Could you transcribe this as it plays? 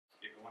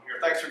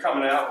thanks for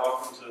coming out.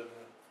 Welcome to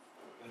the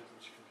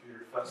Vintage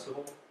Computer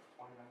Festival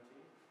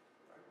 2019.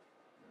 Right.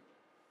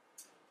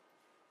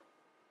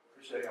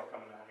 Appreciate y'all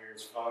coming out here.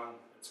 It's fun.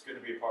 It's good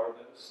to be a part of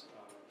this.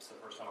 It's the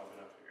first time I've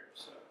been up here,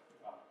 so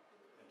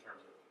in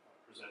terms of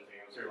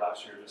presenting, I was here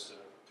last year just to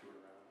tour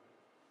around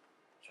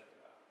and check it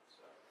out.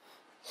 So.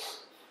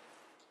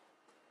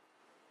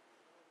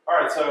 All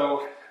right,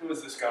 so who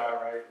is this guy,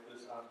 right?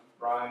 I'm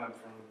Bryan. I'm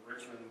from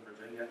Richmond,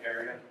 Virginia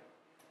area.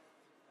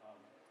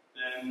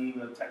 Been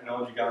a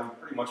technology guy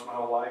pretty much my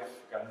whole life.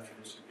 Got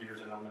introduced to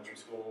computers in elementary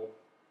school.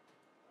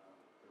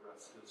 The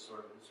rest is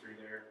sort of history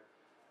there.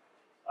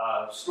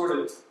 Sort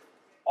of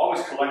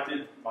always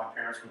collected. My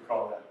parents would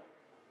call that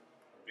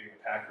being a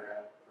pack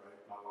rat, right?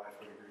 My wife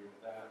would agree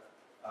with that.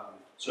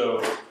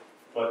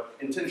 But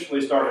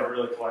intentionally started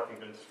really collecting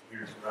vintage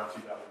computers around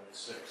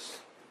 2006.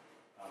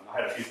 I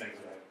had a few things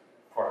that I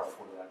acquired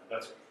before that, but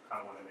that's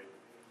kind of when I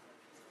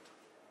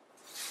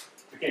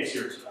became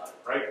serious about it,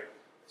 right?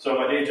 So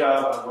my day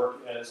job, I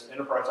work as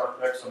enterprise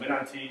architect, so I'm in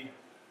IT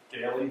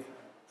daily.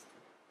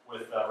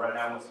 With right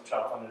now with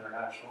Child Fund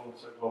International,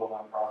 it's a global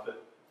nonprofit.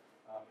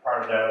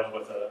 Prior to that, I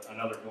was with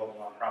another global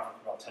nonprofit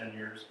for about 10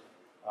 years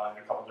in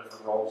a couple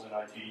different roles in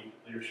IT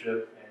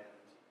leadership and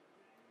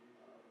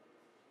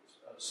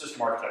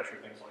system architecture,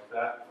 things like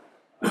that.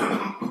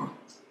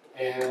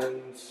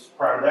 And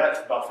prior to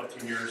that, about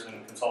 15 years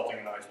in consulting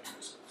and ISP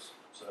business.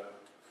 So,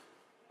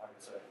 like I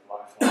say,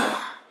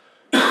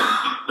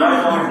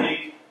 lifelong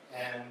geek.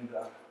 And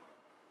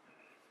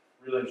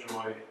really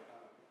enjoy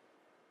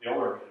the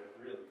older bit.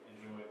 Really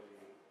enjoy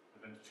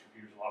the vintage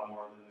computers a lot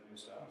more than the new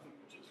stuff,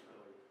 which is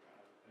really kind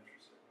of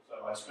interesting.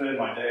 So I spend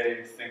my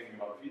day thinking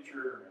about the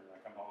future, and I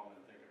come home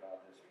and think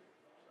about history.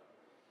 So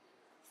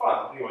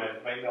fun. Anyway,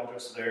 my email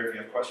address is there. If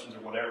you have questions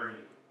or whatever,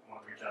 you want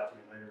to reach out to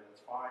me later,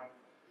 that's fine.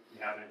 I'd be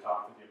happy to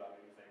talk with you about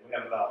anything. We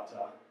have about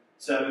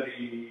 70,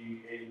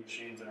 80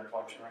 machines in our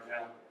collection right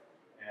now,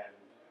 and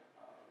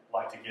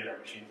like to get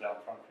our machines out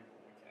in front of people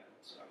when we can.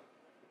 So.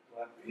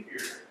 Glad to be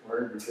here. Where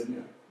in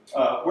Virginia?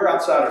 We're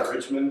outside of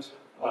Richmond,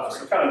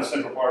 so kind of the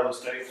central part of the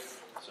state.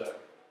 So a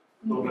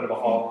little bit of a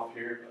haul up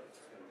here, but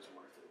it was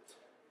worth it.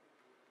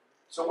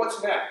 So what's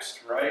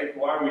next, right?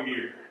 Why are we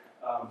here?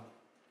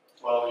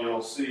 Well,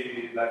 you'll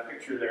see that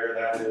picture there.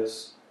 That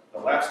is the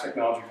last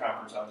technology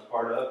conference I was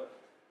part of.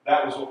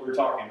 That was what we were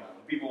talking about.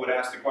 When people would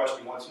ask the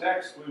question, what's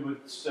next? We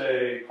would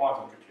say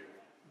quantum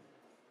computing.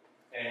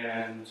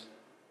 And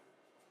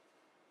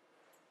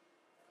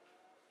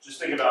just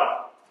think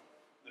about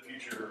the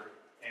future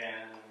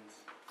and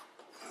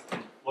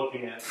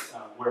looking at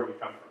where we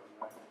come from.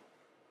 Right?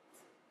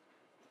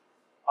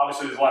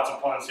 Obviously, there's lots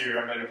of puns here.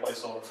 I made a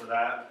placeholder for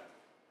that.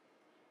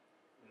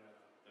 You know,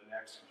 the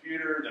next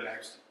computer, the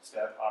next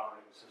step,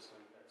 operating system,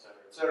 et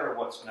cetera, et cetera.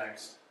 What's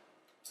next?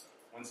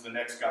 When's the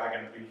next guy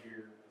going to be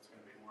here? That's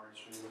going to be more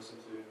interesting to listen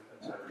to,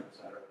 et cetera, et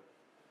cetera.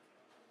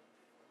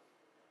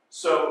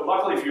 So,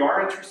 luckily, if you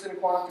are interested in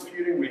quantum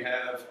computing, we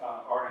have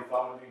already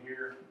thought of you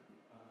here.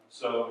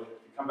 So,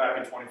 come back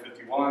in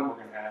 2051, we're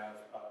going to have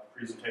a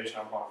presentation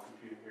on quantum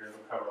computing here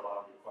that'll cover a lot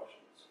of your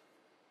questions.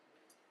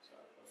 So,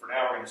 but for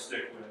now, we're going to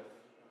stick with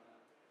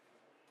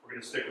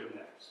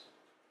NeXT.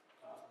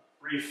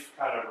 Brief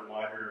kind of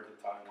reminder of the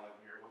timeline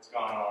here. What's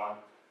gone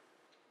on?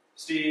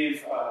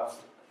 Steve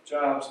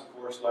Jobs, of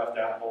course, left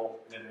Apple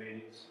in the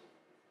mid-80s.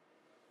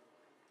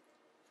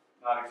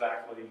 Not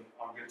exactly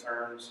on good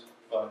terms,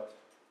 but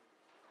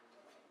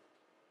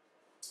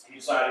he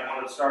decided he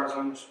wanted to start his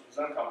own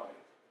company.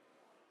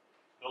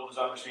 Build his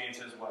own machines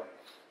his way.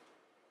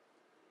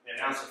 They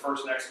announced the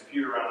first NeXT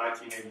computer around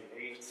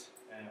 1988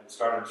 and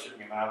started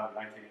shipping them out in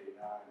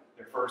 1989.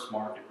 Their first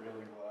market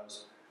really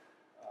was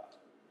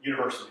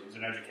universities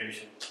and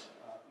education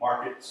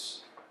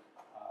markets.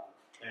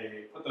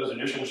 They put those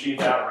initial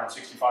machines out around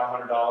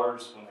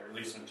 $6,500. When they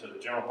released them to the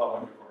general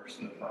public, of course,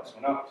 the price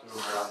went up to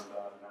around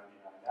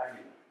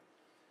 $99.99.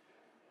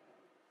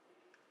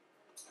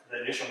 The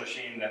initial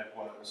machine that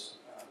was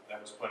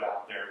put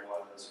out there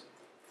was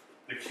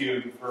the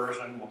Cube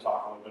version. We'll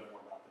talk a little bit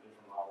more about the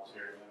different models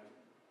here in a minute.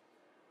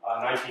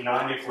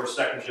 1990, of course,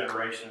 second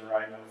generation,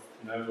 right?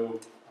 No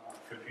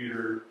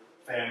computer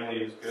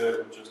family is good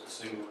with just a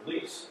single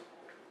release.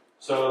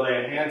 So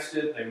they enhanced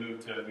it. They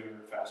moved to a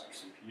newer, faster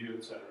CPU,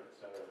 et cetera, et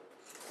cetera.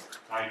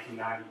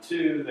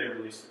 1992, they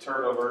released the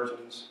turbo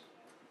versions,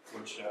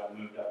 which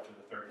moved up to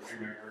the 33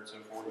 megahertz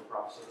 040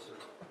 processor.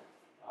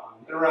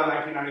 And around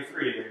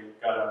 1993, they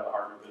got out of the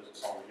hardware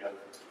business altogether.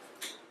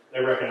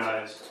 They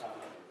recognized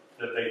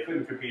that they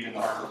couldn't compete in the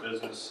hardware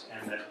business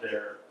and that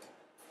their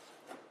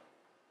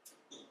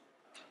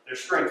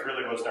strength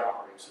really was their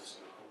operating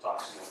system. We'll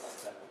talk some more about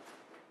that.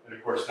 And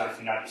of course,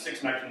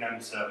 1996,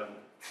 1997,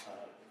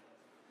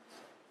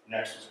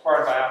 NeXT was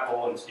acquired by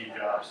Apple, and Steve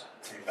Jobs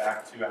came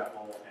back to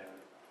Apple, and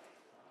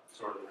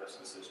sort of the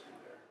rest is history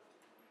there.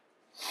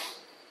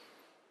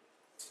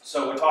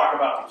 So we talk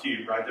about the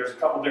Cube, right? There's a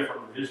couple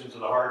different revisions of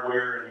the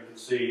hardware, and you can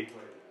see. Wait a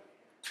minute.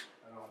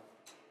 I don't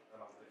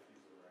think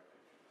these are the right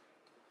pictures.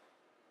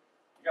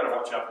 You got to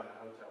watch out for that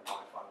hotel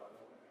Wi-Fi, by the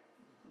way.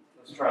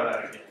 Let's try that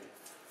again.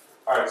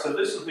 All right. so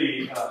this is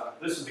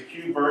the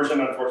cube version.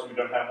 Unfortunately, we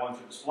don't have one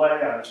to display.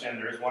 I understand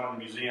there is one in the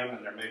museum,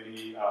 and there may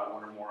be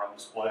one or more on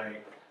display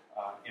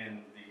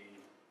in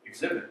the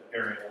exhibit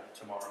area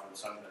tomorrow and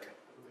Sunday.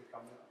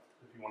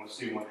 If you want to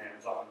see one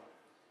hands-on.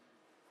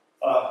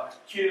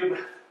 Cube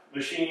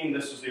machine.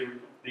 This is the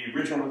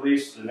original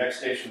release. The next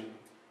station.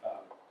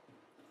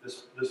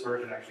 This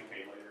version actually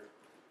came later.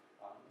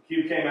 The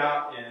Cube came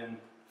out in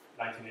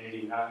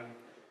 1989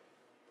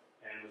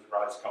 and was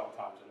revised a couple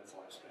times in its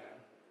lifespan.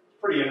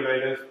 Pretty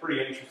innovative,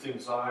 pretty interesting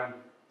design.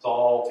 It's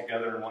all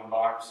together in one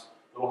box.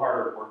 A little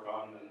harder to work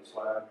on than the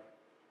slab.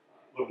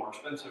 A little more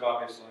expensive,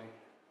 obviously.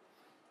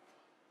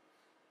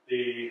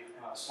 The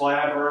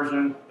slab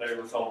version, they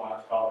were told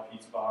not to call it a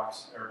pizza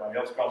box. Everybody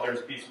else called theirs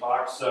a pizza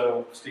box,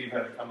 so Steve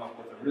had to come up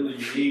with a really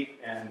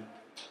unique and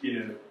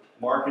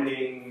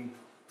marketing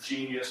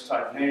genius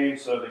type name,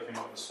 so they came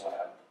up with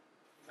slab.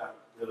 Not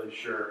really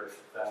sure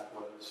if that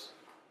was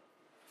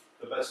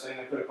the best thing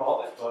they could have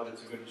called it, but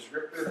it's a good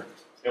descriptor.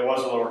 It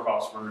was a lower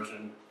cost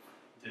version.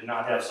 Did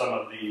not have some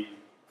of the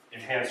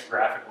enhanced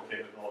graphical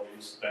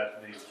capabilities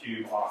that the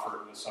Cube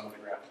offered with some of the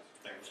graphics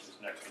extensions,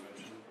 NeXT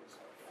dimension, things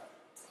like that.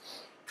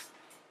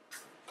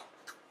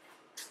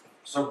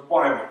 So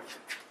why me?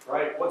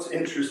 Right? What's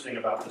interesting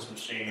about this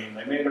machine?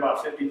 They made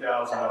about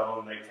 50,000 of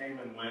them. They came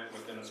and went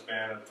within a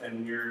span of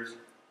 10 years.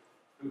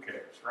 Who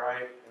cares,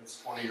 right?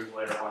 It's 20 years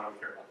later. Why do we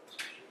care about this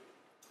machine?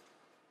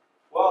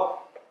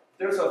 Well,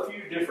 there's a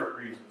few different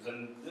reasons,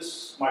 and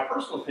my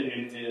personal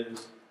opinion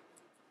is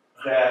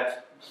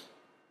that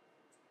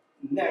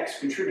NeXT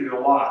contributed a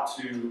lot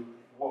to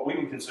what we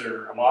would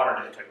consider a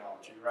modern day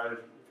technology, right? If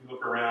you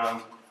look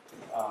around,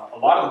 a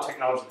lot of the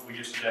technology that we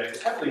use today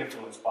is heavily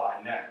influenced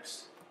by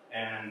NeXT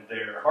and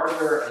their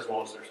hardware as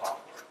well as their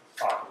software.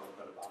 We'll talk a little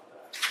bit about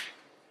that.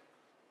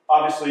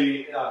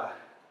 Obviously,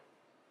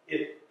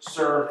 it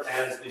served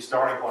as the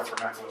starting point for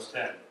Mac OS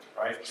X,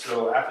 right?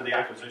 So after the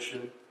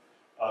acquisition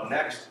of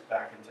NeXT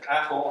back into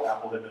Apple,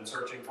 Apple had been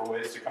searching for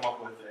ways to come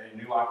up with a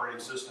new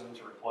operating system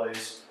to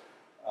replace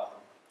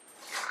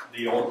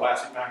the old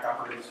classic Mac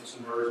operating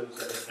system versions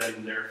that had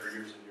been there for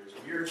years and years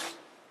and years.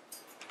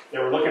 They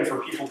were looking for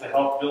people to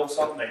help build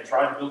something. They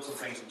tried to build some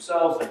things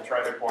themselves. They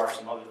tried to acquire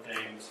some other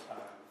things.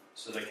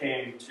 So they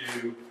came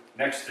to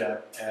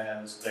NeXT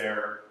as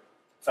their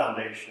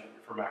foundation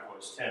for Mac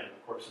OS X.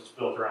 Of course, it's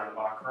built around the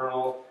Mach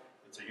kernel.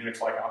 It's a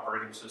Unix-like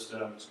operating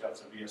system. It's got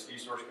some BSD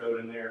source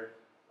code in there.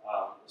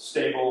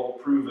 Stable,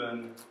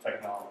 proven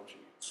technology,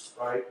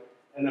 right?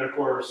 And then, of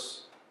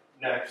course,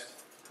 NeXT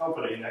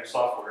company, NeXT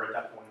Software at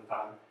that point in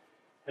time,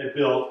 had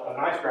built a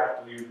nice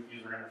graphical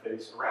user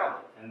interface around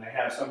it. And they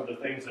had some of the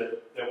things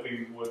that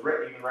we would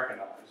even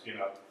recognize.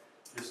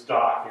 This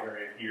dock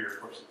area here, of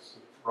course, it's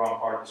the wrong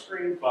part of the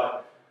screen,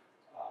 but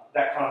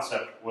that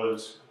concept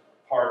was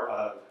part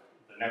of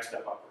the NeXT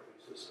Step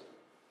operating system.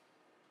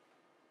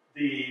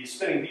 The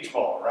spinning beach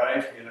ball,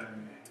 right?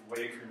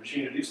 Waiting for your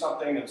machine to do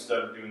something instead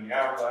of doing the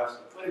hourglass.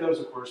 The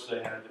Play-Dohs, of course,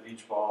 they had the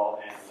beach ball,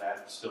 and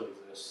that still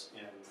exists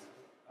in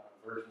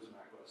versions of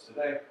Mac OS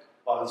today.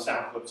 A lot of the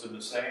sound clips are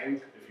the same.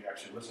 If you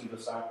actually listen to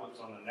the sound clips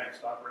on the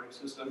NeXT operating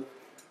system,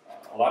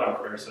 a lot of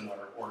them are very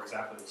similar or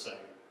exactly the same.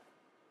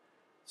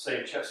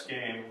 Same chess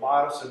game, a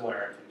lot of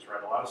similarities,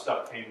 right? A lot of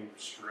stuff came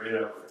straight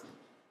over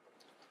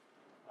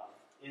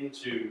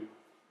into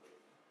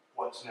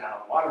what's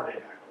now modern day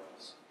Mac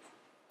OS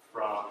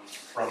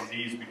from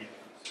these beginnings,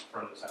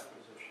 from this acquisition.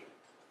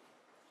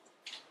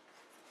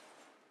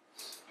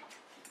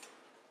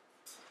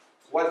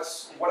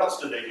 What else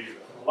did they do?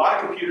 A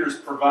lot of computers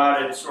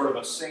provided sort of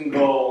a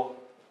single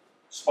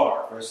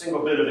spark or a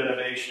single bit of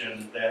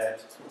innovation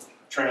that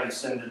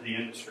transcended the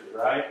industry,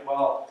 right?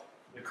 Well,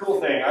 the cool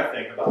thing I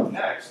think about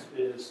NeXT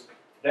is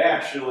they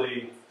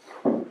actually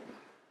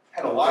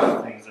had a lot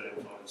of things that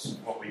influenced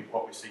what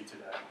we see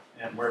today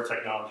and where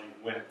technology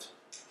went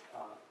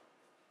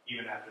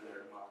even after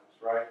their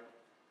demise, right?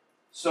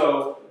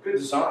 So good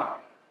design,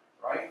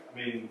 right? I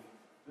mean,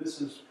 this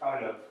is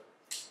kind of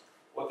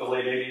what the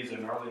late 80s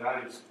and early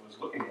 90s was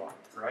looking like,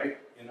 right?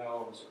 It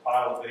was a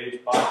pile of beige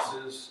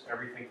boxes,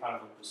 everything kind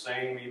of looked the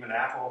same. Even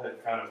Apple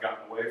had kind of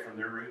gotten away from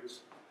their roots.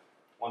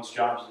 Once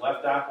Jobs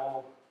left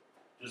Apple,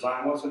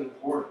 design wasn't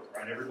important,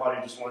 right? Everybody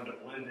just wanted to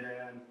blend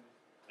in.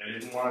 They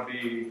didn't want to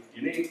be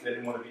unique, they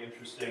didn't want to be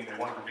interesting, they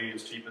wanted to be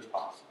as cheap as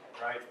possible,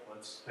 right?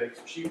 Let's take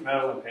some sheet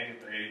metal and paint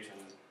it beige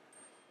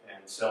and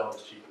sell it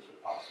as cheap as we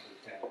possibly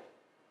can.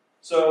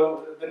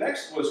 So the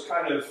NeXT was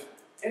kind of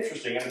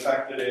interesting in the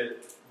fact that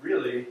it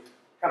really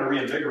kind of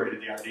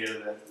reinvigorated the idea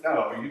that,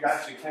 no, you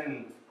actually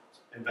can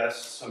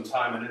invest some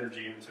time and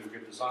energy into a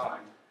good design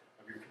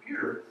of your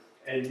computer,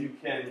 and you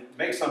can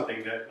make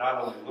something that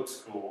not only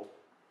looks cool,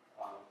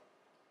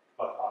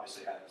 but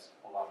obviously has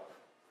a lot of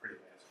pretty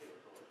advanced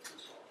capabilities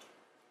as well.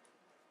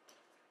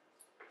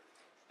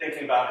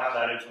 Thinking about how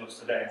that influenced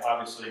today,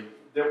 obviously,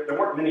 there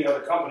weren't many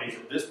other companies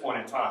at this point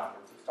in time.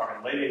 We're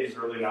talking late 80s,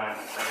 early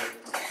 90s, right?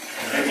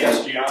 And maybe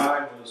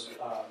SGI was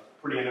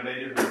pretty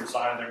innovative in the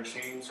design of their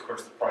machines. Of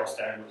course, the price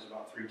tag was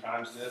about 3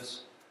 times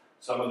this.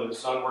 Some of the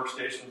Sun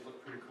workstations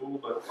look pretty cool,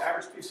 but the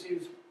average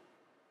PC is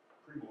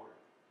pretty boring.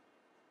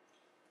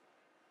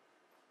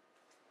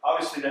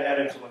 Obviously, they had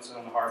influence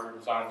on the hardware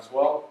design as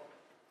well.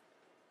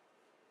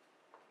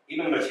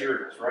 Even the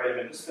materials, right? I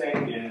mean, this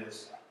thing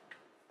is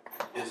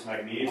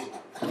magnesium,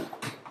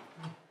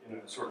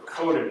 sort of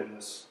coated in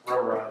this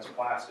rubberized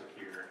plastic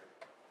here.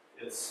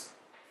 It's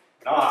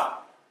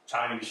not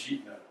Chinese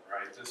sheet metal,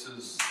 right? This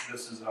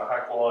is a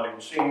high quality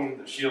machine.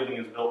 The shielding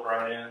is built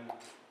right in.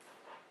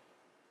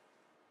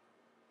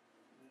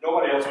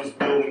 Nobody else was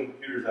building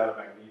computers out of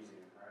magnesium,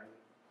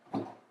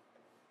 right?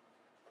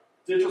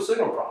 Digital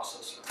signal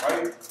processor,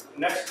 right?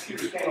 NeXT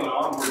computers came on an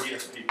onboard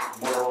DSP,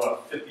 Motorola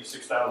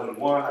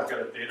 56001. I've got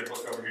a data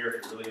book over here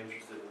if you're really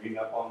interested in reading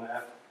up on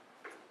that.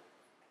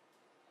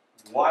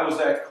 Why was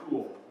that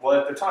cool? Well,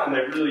 at the time,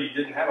 they really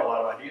didn't have a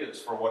lot of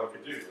ideas for what it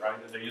could do,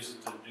 right? They used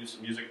it to do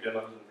some music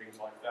demos and things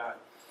like that.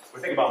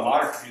 We think about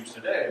modern computers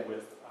today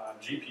with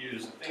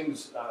GPUs and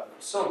things,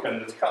 silicon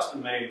that's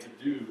custom made to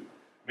do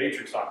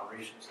matrix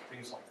operations and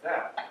things like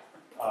that.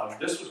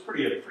 This was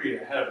pretty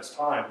ahead of its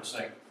time to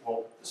saying,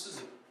 well, this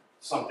isn't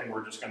something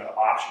we're just going to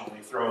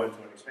optionally throw into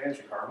an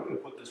expansion card. We're going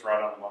to put this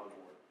right on the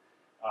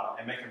motherboard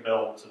and make it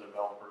available to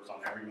developers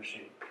on every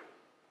machine.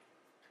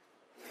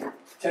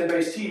 10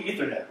 base T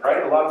Ethernet,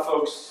 right? A lot of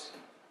folks,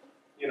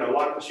 a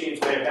lot of machines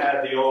may have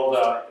had the old,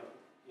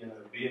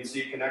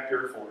 BNC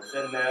connector for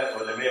ThinNet,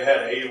 or they may have had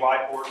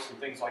AUI ports and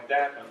things like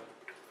that. But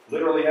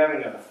literally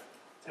having a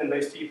 10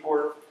 base T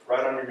port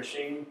right on your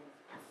machine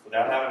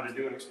without having to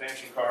do an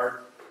expansion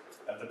card,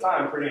 at the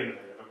time, pretty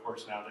innovative. Of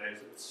course, nowadays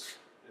it's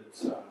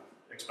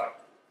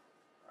expected.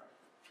 Right.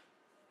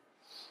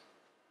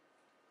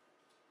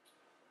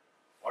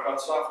 What about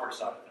the software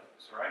side of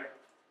things, right?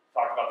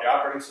 Talk about the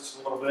operating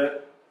system a little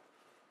bit.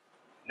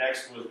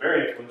 NeXT was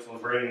very influential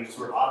in bringing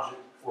sort of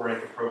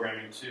object-oriented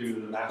programming to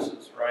the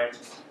masses, right?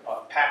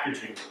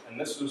 Packaging, and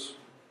this was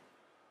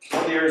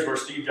one of the areas where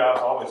Steve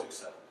Jobs always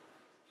excelled.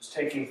 Just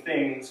taking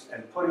things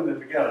and putting them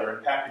together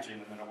and packaging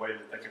them in a way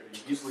that they could be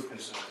easily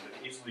consumed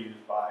and easily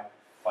used by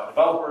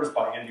developers,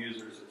 by end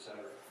users,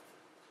 etc.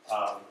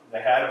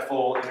 They had a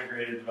full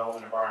integrated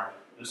development environment.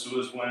 This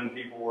was when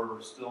people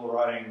were still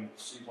writing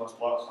C++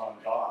 on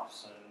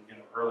DOS and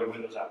early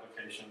Windows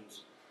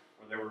applications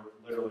where they were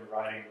literally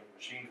writing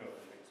machine code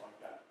and things like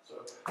that.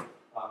 So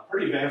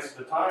pretty advanced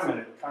at the time, and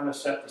it kind of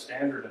set the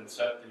standard and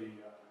set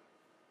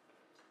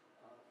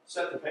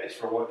the pace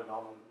for what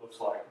development looks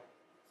like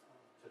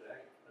today.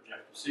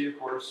 Objective-C, of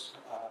course,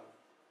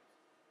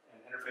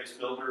 and Interface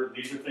Builder.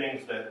 These are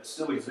things that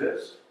still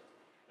exist.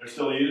 They're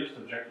still used.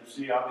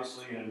 Objective-C,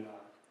 obviously, in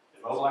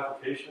mobile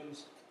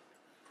applications.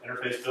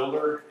 Interface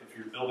Builder, if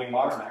you're building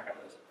modern Mac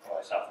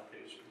OS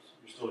applications,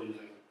 you're still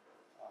using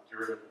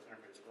derivative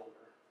Interface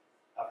Builder.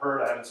 I've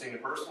heard, I haven't seen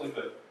it personally,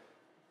 but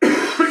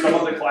some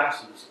of the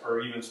classes are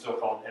even still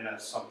called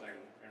NS something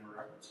in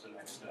reference to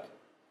next step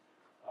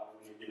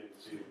when you get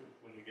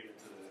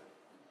into the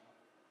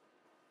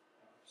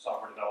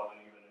software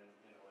development, even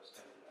in OS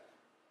 10 today.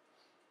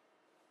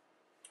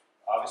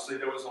 Obviously,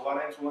 there was a lot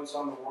of influence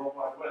on the World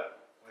Wide Web.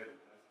 Wait a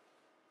minute.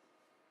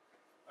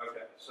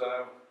 Okay,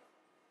 so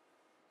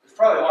there's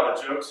probably a lot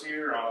of jokes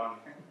here on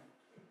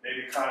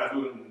maybe kind of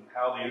who and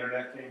how the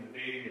internet came to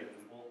be, and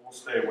we'll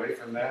stay away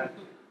from that.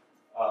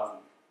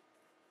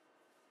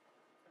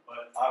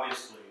 But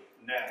obviously,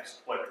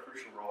 NeXT played a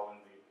crucial role in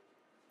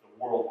the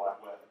World Wide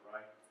Web,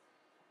 right?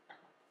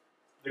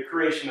 The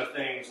creation of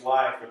things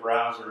like the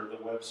browser, the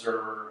web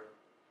server,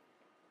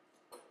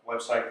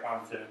 website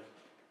content.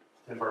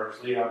 Tim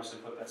Berners-Lee obviously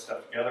put that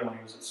stuff together when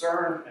he was at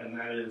CERN, and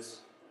that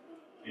is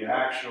the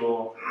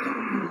actual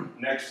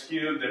NeXT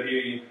cube that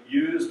he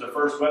used, the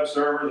first web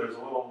server. There's a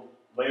little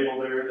label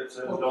there that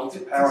says,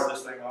 don't power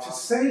this thing off. To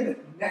say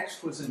that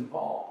NeXT was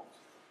involved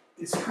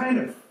is kind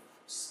of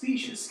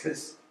specious,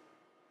 because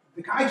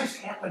the guy just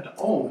happened to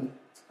own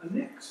a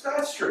NeXT.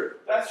 That's true.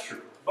 That's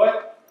true.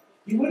 But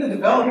he would have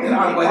developed it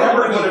on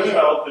whatever he would have did.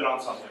 developed it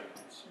on something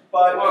else.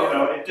 But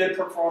it did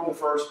perform the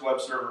first web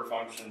server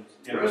functions.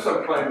 There is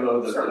some claim though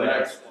that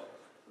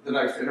the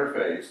NeXT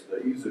interface,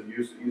 the ease of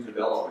use, ease of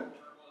development,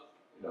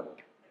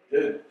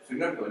 did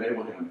significantly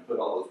enable him to put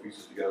all those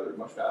pieces together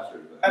much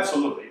faster.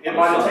 Absolutely. It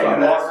might have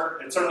taken longer.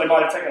 It certainly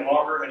might have taken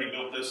longer had he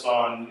built this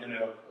on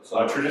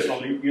a traditional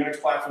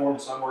Unix platform,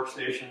 Sun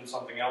workstation,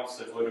 something else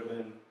that would have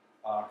been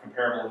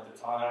comparable at the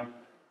time.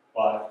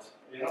 But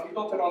he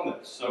built it on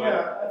this. So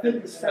yeah, I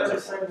think it's fair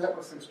to say that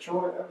was his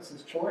choice. That was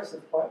his choice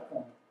of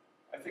platform.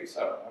 I think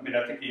so. I mean,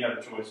 I think he had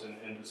a choice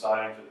in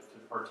deciding to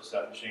purchase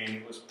that machine.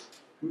 It was.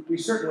 We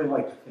certainly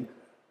like to think that.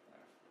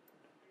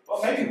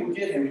 Well, maybe we'll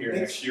get him here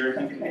next year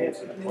and he can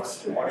answer the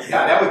question.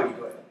 Yeah, that would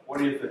be good. What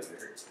do you think,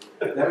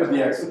 Eric? That would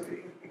be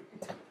excellent.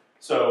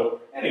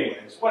 So,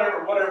 anyways,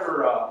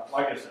 whatever,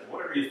 like I said,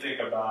 whatever you think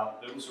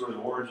about those sort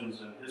of origins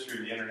and history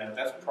of the internet,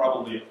 that's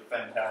probably a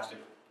fantastic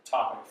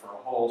topic for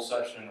a whole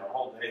session or a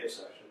whole day of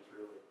sessions,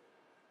 really.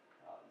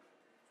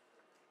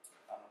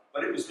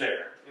 But it was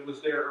there. It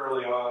was there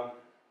early on,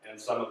 and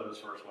some of those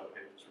first web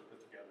pages were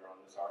put together on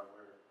this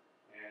hardware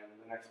and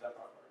the NeXT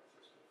operating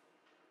system.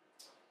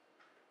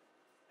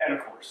 And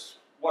of course,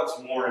 what's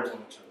more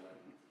influential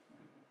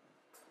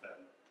than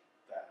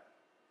that,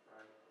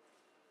 right?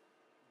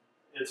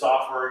 its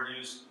software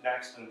used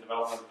NeXT in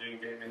development of the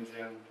game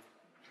engine.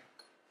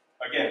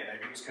 Again,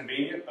 maybe it was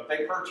convenient, but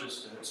they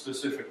purchased it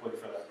specifically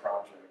for that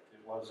project.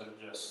 It wasn't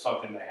just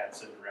something they had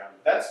sitting around.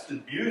 That's the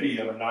beauty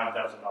of a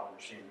 $9,000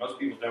 machine. Most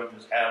people don't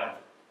just have them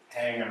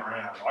hanging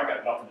around. Oh, I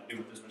got nothing to do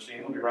with this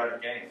machine. Let me write a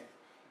game.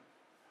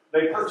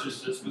 They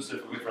purchased it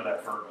specifically for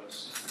that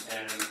purpose.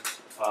 And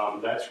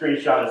that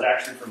screenshot is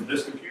actually from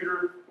this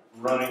computer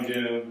running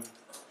Doom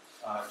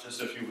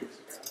just a few weeks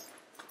ago.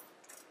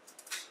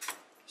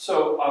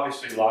 So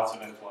obviously lots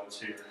of influence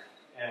here.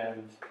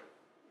 And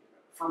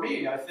for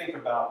me, I think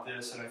about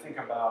this, and I think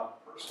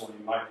about, personally,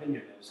 my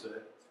opinion is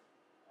that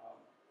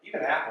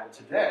even Apple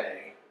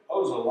today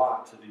owes a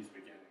lot to these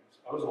beginnings,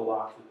 owes a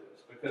lot to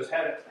this. Because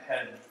had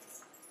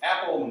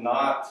Apple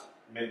not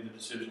made the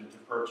decision to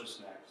purchase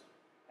NeXT,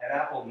 had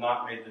Apple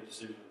not made the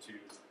decision to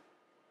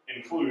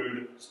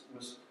include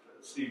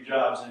Steve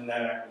Jobs in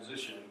that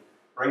acquisition,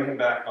 bring him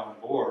back on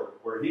board,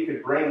 where he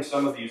could bring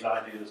some of these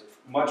ideas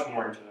much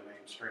more into the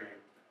mainstream,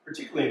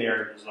 particularly in the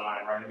area of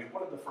design, right? I mean,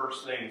 one of the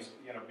first things,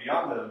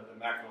 beyond the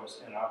Mac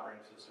OS X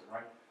operating system,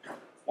 right?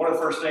 One of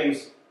the first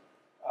things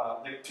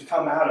to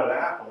come out of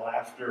Apple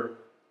after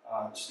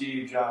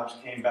Steve Jobs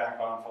came back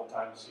on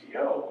full-time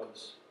CEO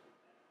was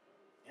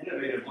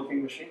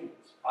innovative-looking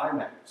machines,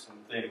 iMacs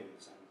and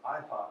things, and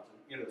iPods,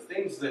 and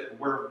things that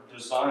were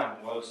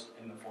designed was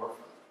in the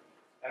forefront.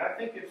 And I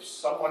think if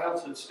someone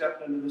else had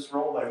stepped into this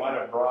role, they might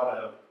have brought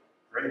a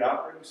great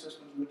operating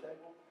system to the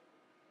table.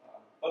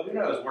 But who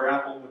knows where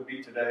Apple would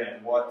be today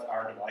and what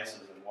our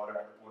devices and what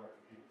our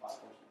computing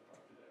platforms look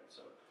like today.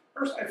 So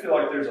personally, I feel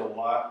like there's a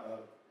lot of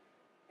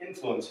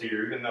influence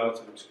here, even though it's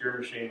an obscure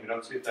machine. We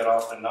don't see it that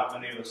often. Not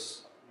many of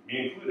us,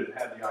 me included,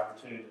 had the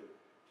opportunity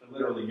to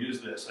literally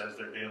use this as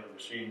their daily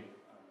machine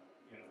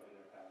in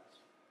the past.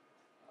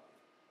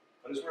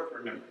 But it's worth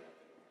remembering, I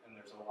think. And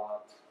there's a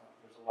lot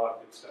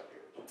of good stuff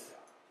here to check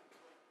out.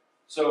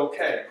 So,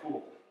 okay,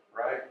 cool,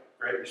 right?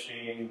 Great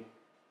machine.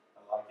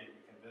 I like it.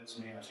 You convinced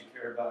me I should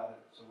care about it.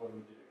 So what do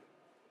we do?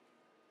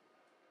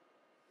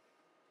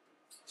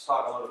 Let's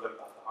talk a little bit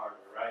about the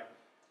hardware, right?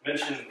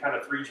 Mentioned kind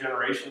of 3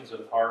 generations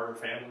of hardware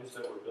families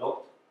that were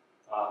built.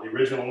 The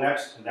original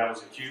NeXT, and that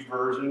was a Cube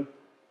version.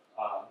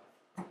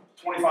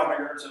 25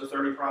 megahertz of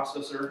 30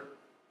 processor.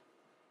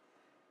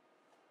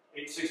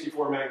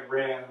 864 meg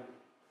RAM.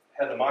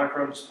 Had the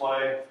monochrome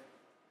display.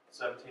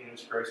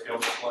 17-inch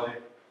grayscale display.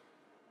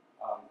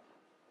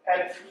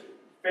 Had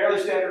fairly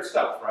standard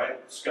stuff,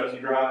 right? SCSI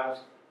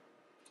drives.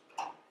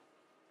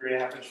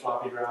 3.5-inch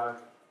floppy drive.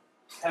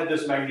 Had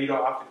this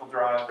magneto-optical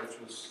drive, which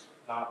was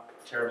not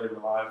terribly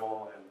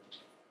reliable and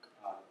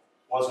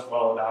wasn't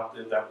well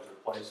adopted. That was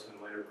replaced in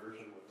a later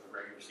version with the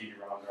regular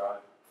CD-ROM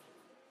drive.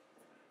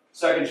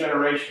 Second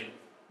generation,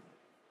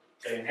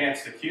 they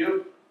enhanced the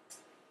Cube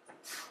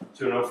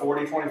to an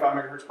 040 25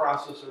 megahertz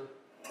processor.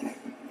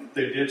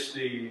 They ditched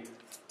the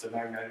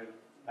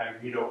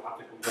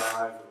magneto-optical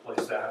drive,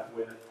 replaced that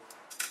with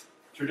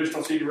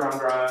traditional CD-ROM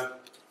drive.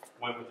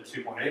 Went with the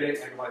 2.88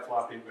 megabyte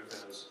floppy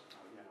because,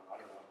 I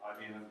don't know,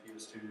 IBM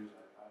PS2s,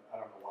 I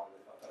don't know why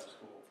they thought that was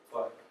cool.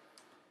 But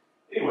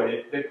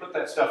anyway, they put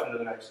that stuff into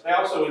the next. They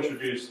also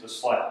introduced the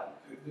slab.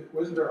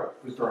 Was there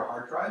a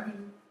hard drive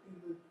in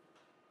the?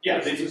 Yeah,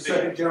 the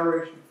second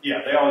generation.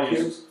 Yeah, they all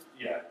use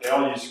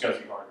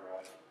SCSI hard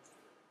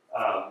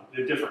drive.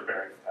 They're different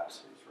bearing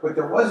capacities. Right? But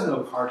there was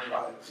no hard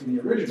drive in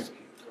the original Cube,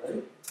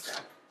 right?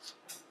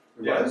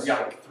 There was? Yeah,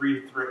 like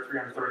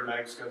 330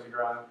 meg SCSI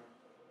drive.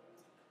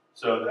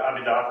 So the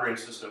operating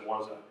system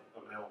wasn't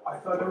available. I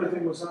thought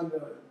everything was on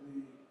the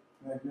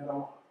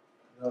magneto,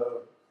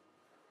 the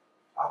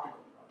optical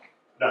drive.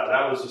 No,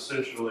 that was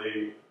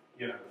essentially,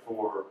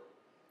 for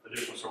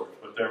additional storage,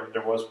 but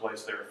there was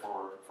place there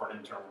for an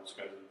internal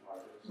SCSI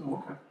hard disk.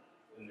 Oh, okay.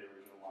 In the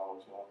original model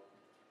as well.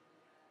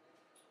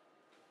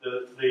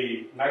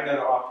 The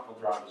magneto-optical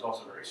drive is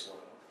also very slow.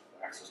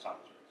 The access time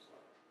is very slow.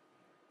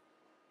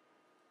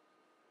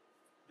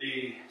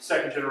 The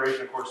second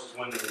generation, of course, is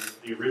when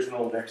the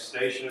original NeXT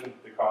station,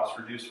 the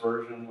cost-reduced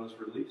version, was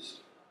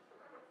released.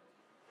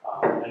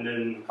 And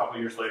then a couple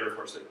years later, of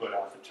course, they put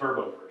out the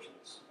turbo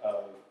versions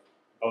of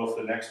both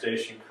the NeXT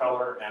station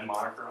color and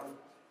monochrome.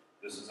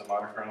 This is a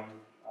monochrome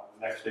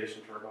NeXT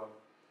station turbo.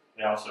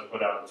 They also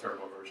put out the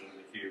turbo version of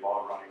the Cube,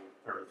 all running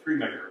 33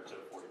 megahertz at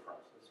a 40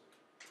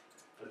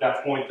 processor. At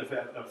that point, the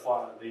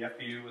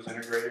FPU was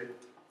integrated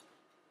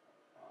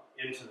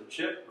into the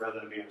chip rather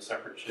than being a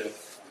separate chip.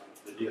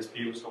 The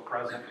DSP was still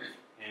present,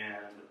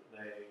 and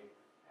they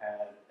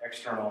had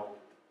external,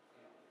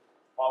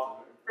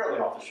 fairly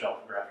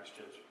off-the-shelf graphics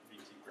chips,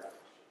 VT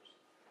graphics chips.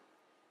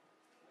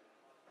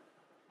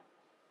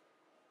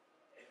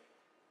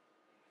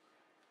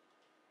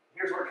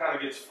 Here's where it kind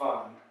of gets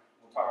fun.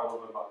 We'll talk a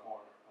little bit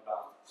more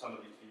about some of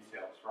these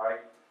details,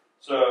 right?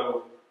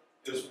 So,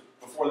 it was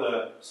before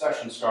the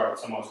session started,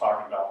 someone was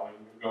talking about when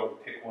you go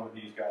pick one of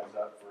these guys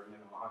up for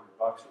 $100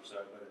 or so,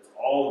 but it's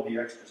all of the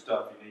extra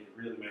stuff you need to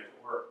really make it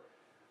work.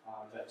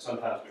 That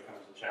sometimes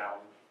becomes a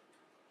challenge.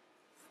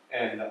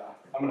 And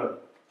I'm going to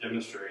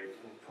demonstrate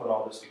and put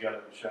all this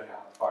together and show you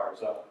how it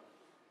fires up.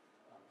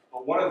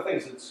 But one of the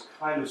things that's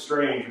kind of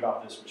strange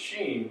about this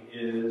machine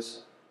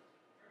is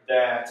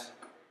that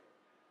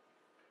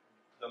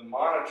the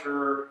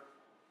monitor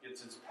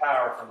gets its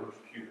power from the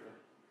computer.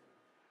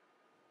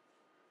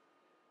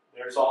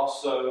 There's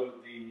also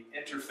the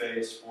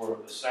interface for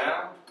the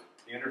sound,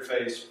 the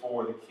interface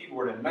for the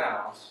keyboard and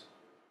mouse.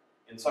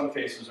 In some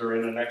cases are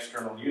in an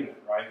external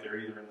unit, right? They're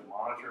either in the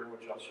monitor,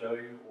 which I'll show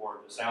you, or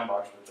the sound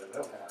box, which I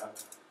don't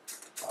have.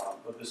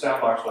 But the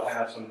sound box will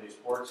have some of these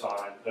ports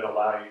on it that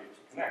allow you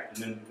to connect.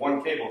 And then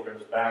one cable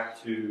goes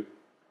back to,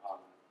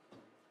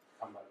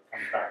 comes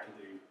back to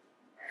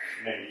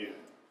the main unit.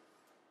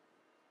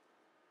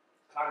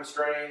 Kind of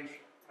strange,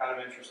 kind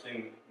of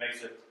interesting,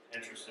 makes it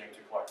interesting to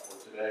collect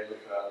for today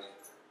because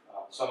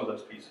some of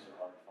those pieces are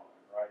hard to find,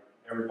 right?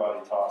 Everybody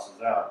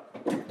tosses out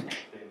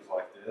things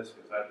like this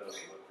because that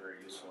doesn't look very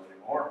useful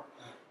anymore.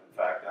 In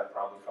fact, that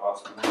probably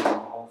costs more than the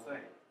whole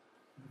thing.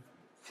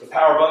 The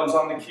power buttons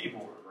on the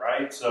keyboard,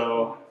 right?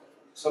 So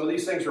some of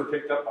these things were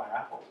picked up by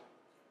Apple.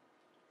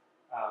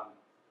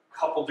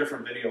 Couple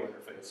different video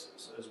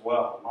interfaces as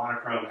well.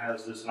 Monochrome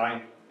has this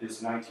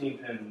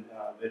 19-pin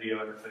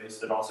video interface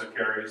that also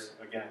carries,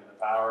 again, the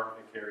power,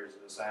 it carries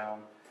the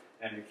sound,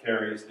 and it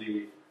carries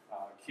the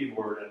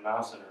keyboard and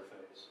mouse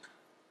interface.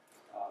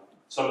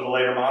 Some of the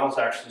later models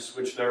actually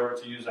switched over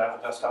to use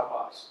Apple Desktop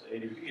Bus, the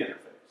ADP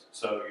interface.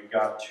 So you've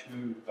got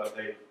two, but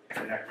the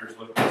connectors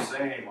look the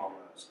same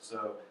almost.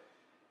 So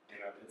you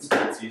know,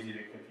 it's easy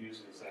to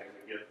confuse these things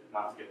and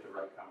not get the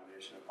right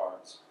combination of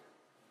parts.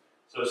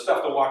 So it's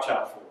stuff to watch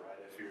out for, right?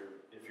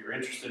 If you're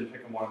interested in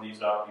picking one of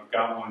these up, you've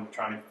got one, you're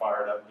trying to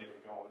fire it up and get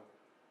it going,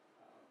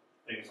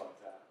 things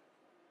like that.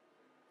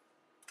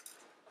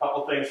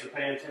 Couple things to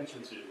pay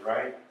attention to,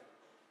 right?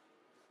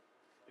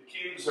 The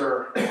cubes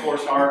are, of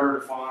course, harder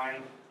to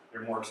find.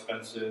 They're more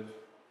expensive.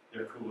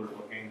 They're cooler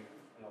looking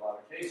in a lot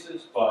of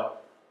cases,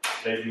 but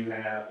they do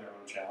have their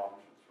own challenges,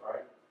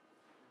 right?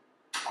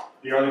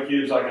 The other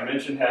cubes, like I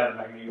mentioned, have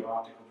the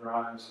magneto-optical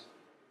drives.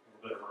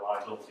 A little bit of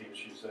reliability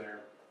issues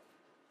there.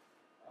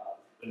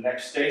 The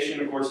NeXT station,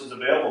 of course, is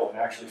available in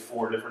actually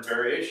 4 different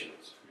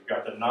variations. You've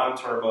got the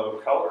non-turbo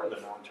color, the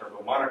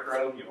non-turbo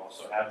monochrome. You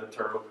also have the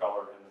turbo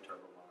color and the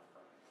turbo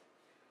monochrome.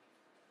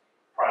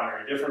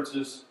 Primary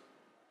differences,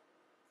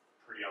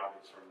 pretty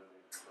obvious from the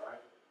name,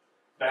 right?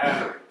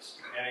 Batteries.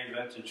 Any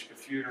vintage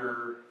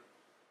computer,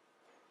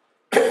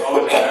 there's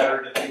always a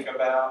battery to think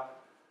about.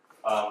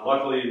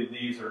 Luckily,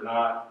 these are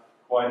not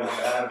quite as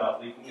bad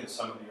about leaking as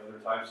some of the other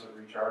types of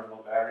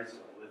rechargeable batteries,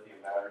 the lithium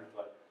batteries,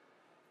 but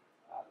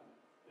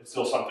it's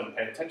still something to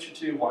pay attention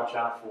to, watch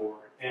out for.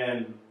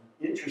 And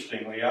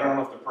interestingly, I don't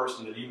know if the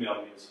person that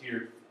emailed me is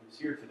here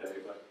today,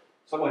 but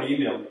someone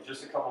emailed me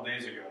just a couple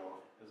days ago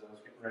as I was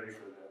getting ready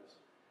for this.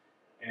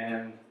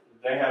 And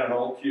they had an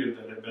old cube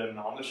that had been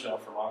on the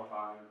shelf for a long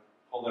time,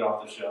 pulled it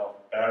off the shelf,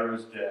 battery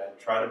was dead,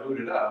 tried to boot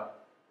it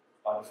up.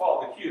 By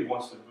default, the cube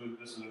wants to boot,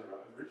 this is an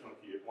original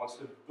cube, wants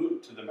to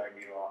boot to the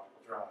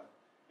magneto-optical drive.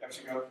 You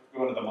actually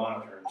go into the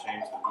monitor and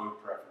change the boot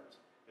preference.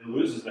 It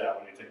loses that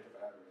when you take the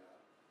battery out.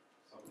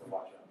 Something to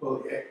watch out.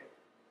 Well,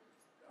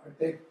 aren't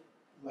they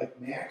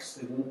like Macs?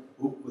 They won't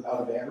boot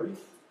without a battery?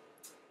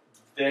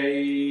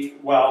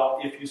 Well,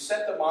 if you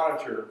set the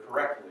monitor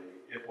correctly,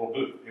 it will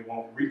boot. It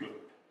won't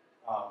reboot.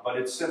 But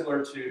it's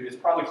similar to, it's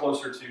probably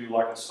closer to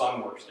like a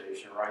Sun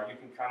workstation, right? You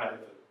can kind of, if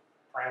the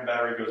pram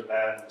battery goes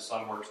bad in the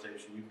Sun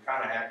workstation, you can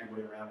kind of hack your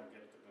way around and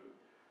get it to boot.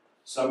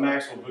 Some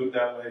Macs will boot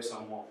that way,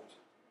 some won't.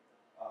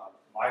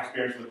 My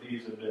experience with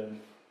these have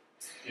been,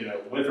 you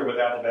know, with or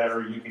without the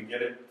battery, you can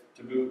get it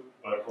to boot,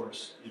 but of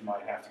course, you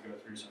might have to go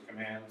through some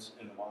commands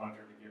in the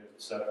monitor to get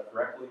it set up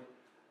correctly.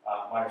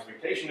 My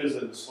expectation is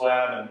that the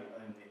slab and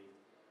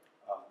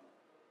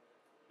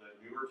the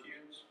newer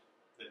cubes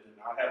that did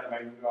not have the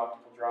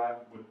magneto-optical drive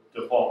would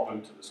default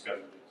boot to the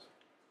SCSI disk.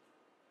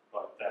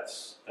 But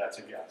that's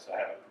a guess. I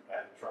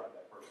haven't tried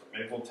that personally.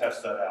 Maybe we'll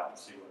test that out and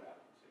see what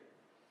happens here.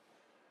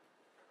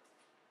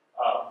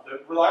 The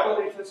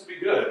reliability tends to be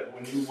good.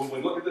 When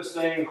we look at this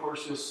thing, of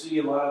course, you'll see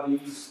a lot of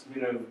these,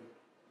 you know,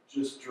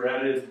 just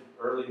dreaded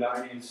early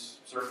 90s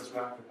surface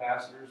mount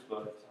capacitors,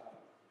 but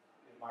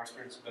in my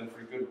experience, have been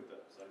pretty good with those.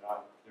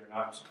 They're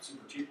not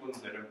super cheap ones.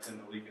 They don't tend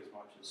to leak as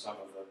much as some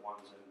of the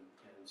ones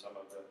in some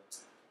of the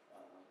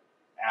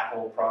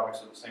Apple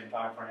products at the same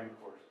time frame. Of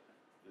course,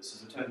 this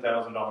is a $10,000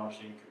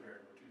 machine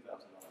compared to a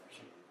 $2,000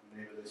 machine.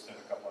 Maybe they spent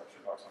a couple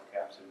extra bucks on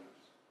caps in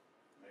this.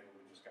 Maybe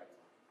we just got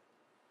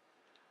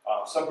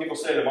lucky. Some people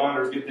say the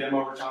monitors get dim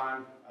over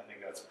time. I think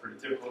that's pretty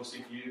typical of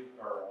CPU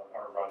or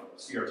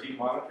CRT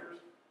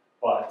monitors.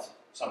 But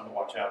something to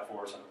watch out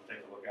for, something to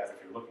take a look at. If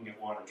you're looking at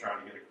one and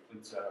trying to get a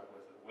complete setup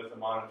with a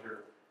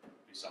monitor,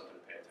 it'd be something to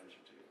pay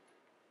attention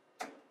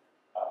to.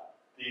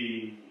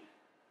 The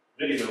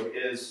video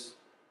is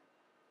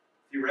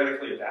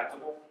theoretically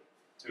adaptable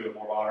to a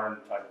more modern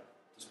type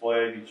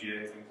display,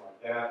 VGA, things like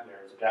that.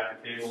 There's adapter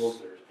cables.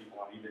 There's people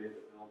on eBay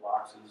that build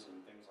boxes and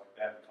things like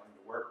that that claim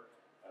to work.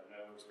 I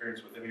have no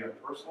experience with any of them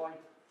personally,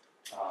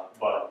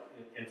 but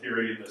in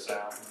theory, the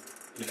sound,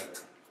 you know,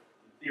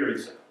 the theory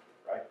sound.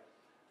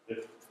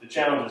 The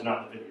challenge is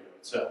not the video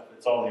itself,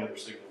 it's all the other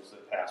signals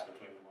that pass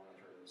between the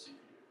monitor and the CPU.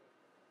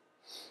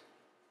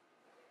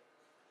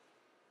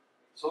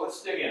 So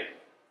let's dig in.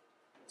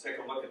 Take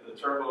a look at the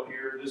turbo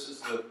here. This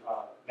is the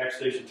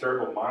NeXT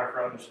Turbo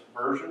monochrome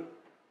version.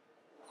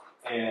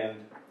 And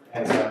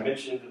as I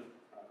mentioned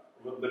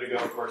a little bit ago,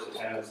 of course, it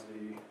has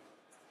the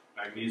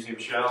magnesium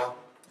shell.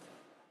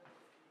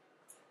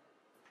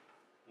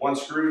 One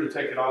screw to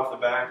take it off the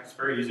back. It's a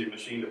very easy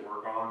machine to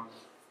work on.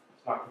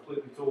 It's not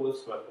completely toolless,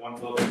 but one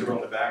little screw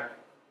on the back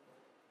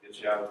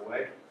gets you out of the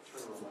way.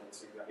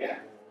 Yeah.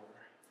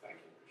 Thank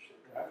you.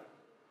 Appreciate that.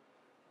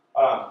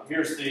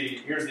 Here's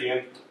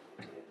the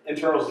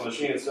internals of the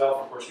machine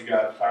itself. Of course, you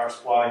got power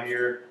supply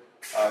here.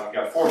 We've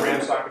got 4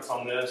 RAM sockets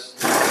on this.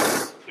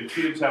 The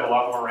cubes have a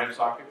lot more RAM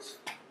sockets.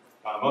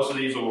 Most of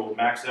these will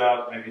max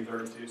out maybe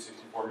 32,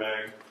 64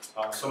 meg.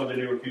 Some of the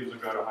newer cubes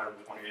will go to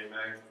 128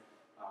 meg.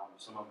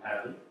 Some of them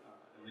have at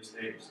least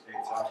 8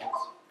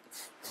 sockets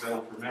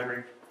available for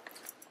memory.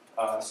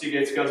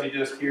 Seagate SCSI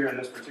disk here in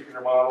this particular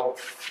model.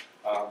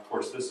 Of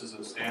course, this is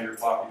a standard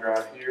floppy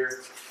drive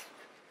here.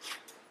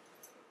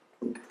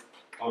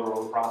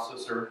 Motorola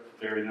processor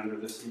buried under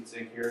this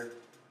heatsink here.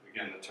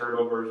 Again, the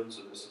turbo version,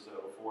 so this is a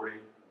 40,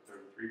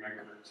 33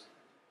 megahertz.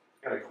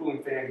 Got a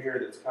cooling fan here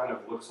that kind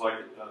of looks like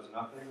it does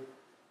nothing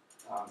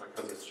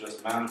because it's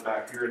just mounted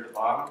back here at the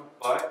bottom.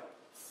 But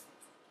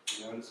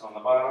you notice on the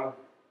bottom,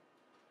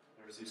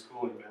 there's these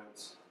cooling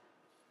vents.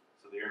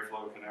 So the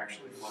airflow can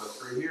actually flow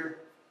through here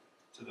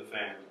to the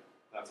fan.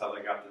 That's how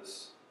they got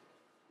this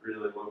really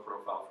low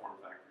profile form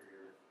factor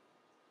here.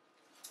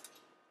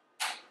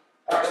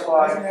 Power It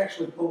supply. doesn't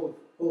actually pull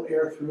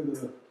air through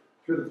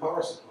the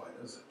power supply,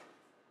 does it?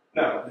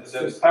 No,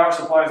 the power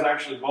supply is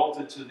actually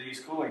bolted to these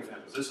cooling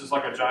fins. This is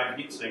like a giant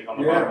heat sink on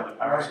the bottom of the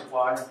power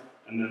supply,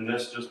 and then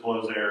this just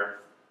blows air,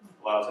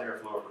 allows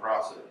airflow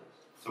across it.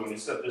 So when you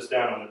set this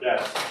down on the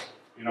desk,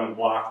 you don't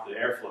block the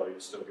airflow, you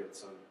still get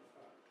some,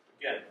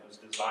 again, those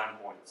design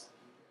points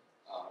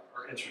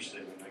are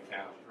interesting when they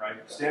count,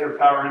 right? Standard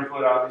power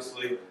input,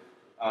 obviously,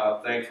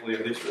 thankfully,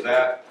 at least for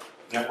that.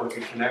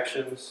 Networking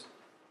connections.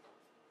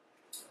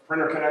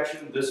 Printer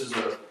connection, this is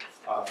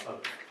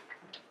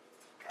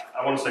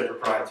I want to say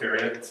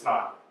proprietary. It's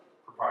not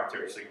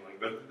proprietary signaling,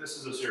 but this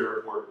is a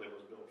serial port that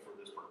was built for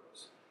this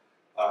purpose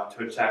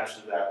to attach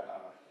to that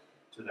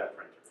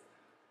printer.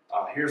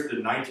 Here's the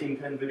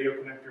 19-pin video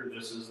connector.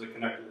 This is the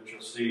connector that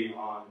you'll see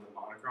on the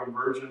monochrome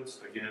versions.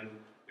 Again,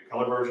 the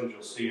color versions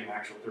you'll see an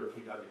actual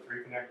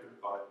 13W3 connector,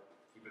 but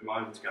keep in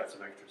mind it's got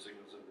some extra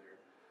signals in there.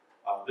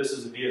 This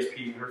is a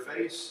DSP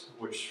interface,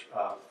 which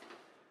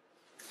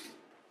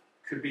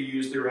could be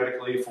used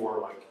theoretically for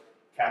like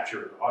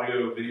capture,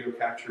 audio, video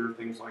capture,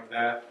 things like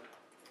that.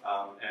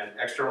 And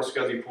external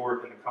SCSI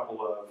port and a couple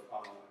of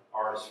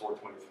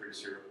RS-423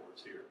 serial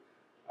ports here.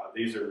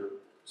 These are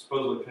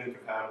supposedly pin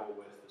compatible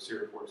with the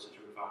serial ports that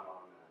you would find on a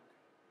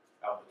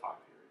Mac out of the time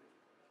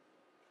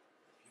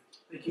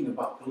period. Thinking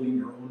about building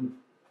your own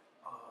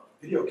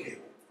video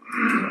cable,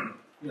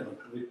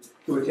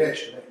 to attach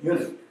to that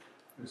unit.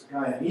 There's a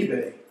guy on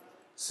eBay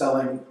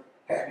selling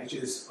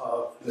packages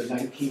of the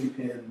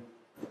 19-pin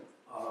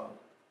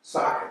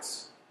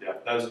sockets. Yeah,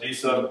 those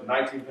D-sub,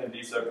 19-pin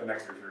D-sub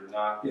connectors are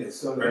not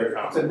So very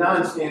common. it's a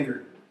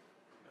non-standard,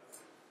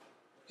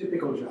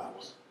 typical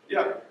jobs.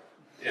 Yeah,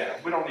 yeah,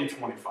 we don't need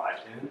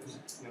 25 pins.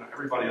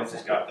 Everybody else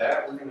has got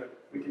that.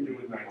 We can do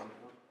it with 19.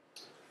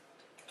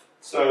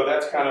 So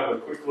that's kind of a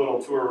quick little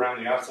tour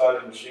around the outside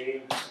of the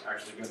machine. I'm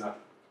actually gonna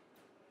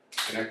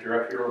connect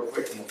her up here real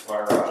quick and we'll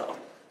fire her up.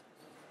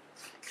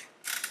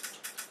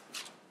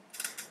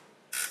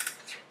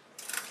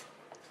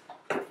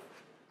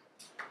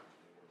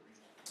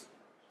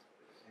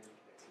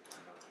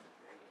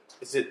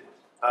 Is it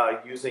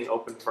using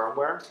open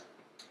firmware?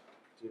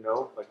 Do you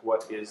know, like,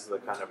 what is the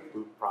kind of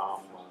boot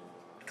prom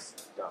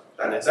stuff?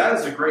 That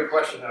is a great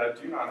question that I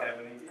do not have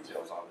any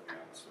details on, to be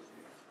honest with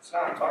you. It's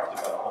not talked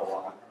about a whole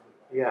lot.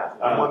 Yeah,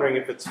 I'm wondering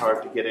if it's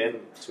hard to get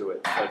into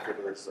it, like it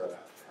is,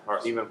 or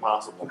even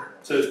possible.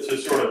 To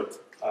sort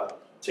of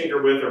tinker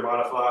with or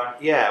modify.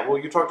 Yeah, well,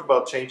 you talked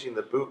about changing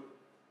the boot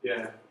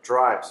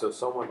drive, so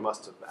someone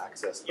must have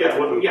accessed that.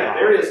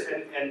 There is,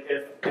 and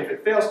if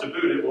it fails to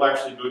boot, it will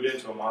actually boot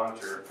into a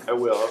monitor. I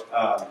will.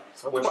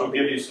 Which will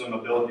give you some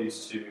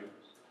abilities to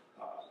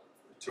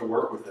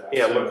work with that.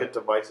 Yeah, look at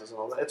devices and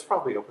all that. It's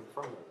probably open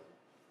firmware.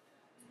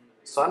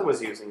 Son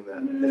was using that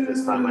at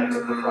this time. I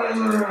took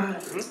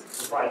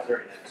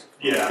Proprietary next.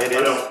 Yeah, it is.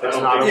 I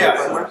don't not think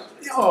open firmware.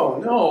 Oh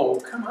no!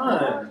 Come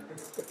on.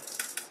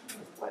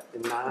 What?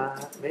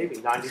 Maybe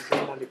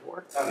 93,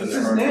 94.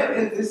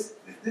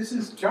 This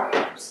is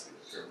jobs.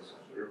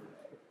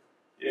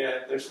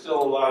 Yeah, there's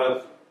still a lot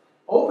of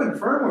Open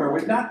firmware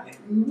would not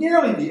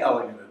nearly be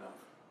elegant enough.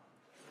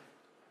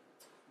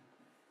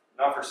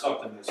 not for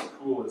something as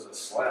cool as a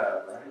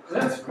slab, right?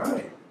 That's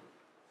right.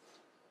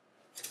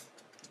 Let's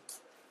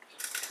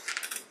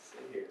see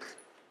here.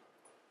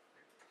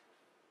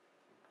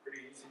 Pretty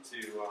easy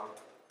to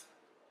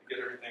get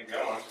everything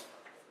going.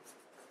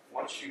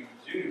 Once you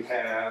do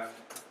have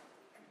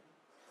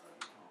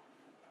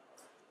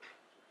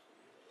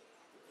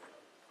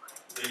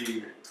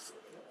the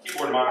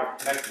keyboard monitor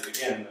connected.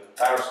 Again,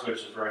 the power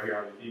switch is right here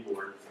on the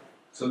keyboard.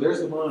 So there's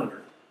the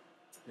monitor.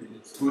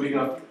 It's booting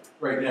up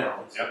right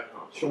now. It's Yep.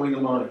 showing the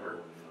monitor.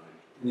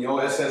 And the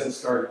OS hasn't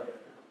started yet.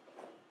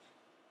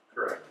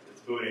 Correct.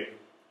 It's booting.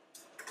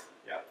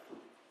 Yeah.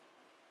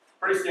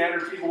 Pretty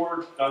standard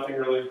keyboard. Nothing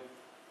really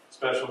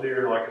special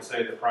here. Like I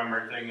say, the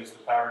primary thing is the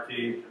power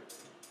key.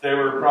 They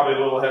were probably a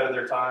little ahead of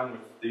their time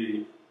with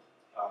the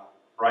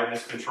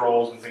brightness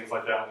controls and things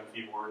like that on the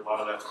keyboard. A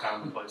lot of that's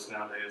commonplace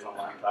nowadays on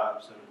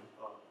laptops and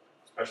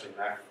especially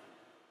Mac.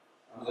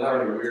 Does it have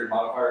any weird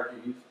modifier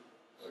keys?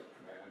 Like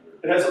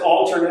command or? It has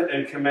alternate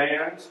and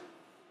command,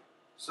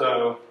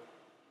 so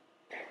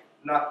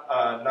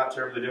not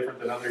terribly different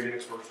than other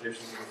Unix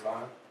workstations at the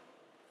time.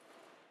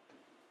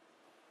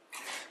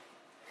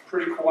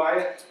 Pretty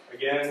quiet.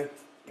 Again,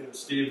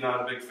 Steve's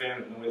not a big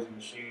fan of noisy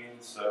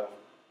machines, so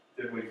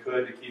did what we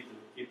could to keep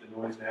the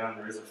noise down.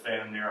 There is a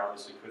fan there.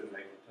 Obviously, couldn't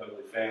make it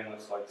totally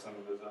fanless like some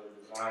of his other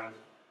designs.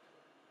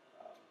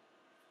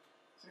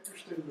 It's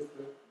interesting that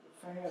the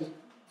fan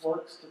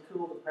works to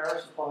cool the power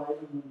supply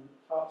even when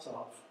the top's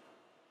off.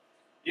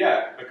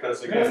 Yeah,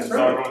 because again, Yeah, it's that's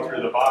all right. going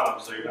through the bottom,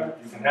 so you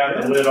can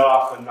have the lid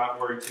off and not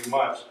worry too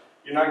much.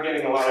 You're not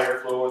getting a lot of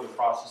airflow with the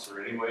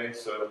processor anyway,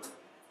 so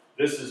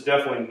this is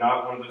definitely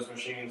not one of those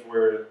machines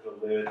where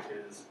the lid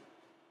is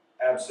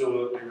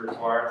absolutely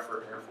required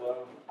for airflow.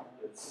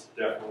 It's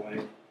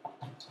definitely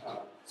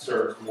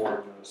serves more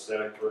of an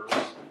aesthetic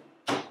purpose.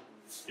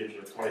 Gives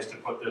you a place to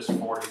put this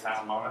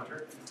 40-pound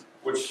monitor,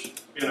 which,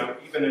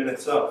 even in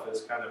itself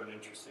is kind of an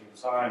interesting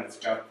design. It's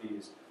got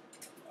these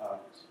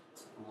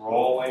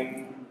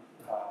rolling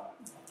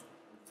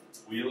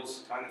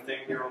wheels kind of thing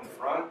here on the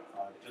front.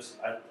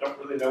 I don't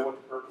really know what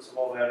the purpose of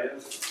all that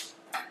is,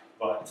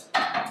 but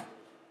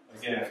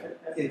again,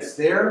 It's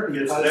there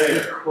because It's there. he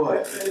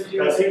could.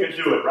 because he could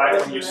do it, right?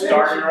 When you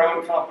start your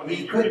own company,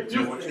 He you could can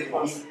do do what you it.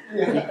 want. He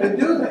could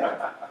do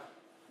that.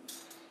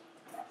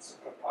 So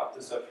I'm going to pop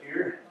this up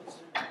here,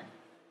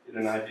 get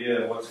an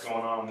idea of what's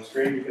going on the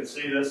screen. You can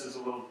see this is a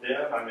little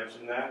dim, I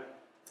mentioned that.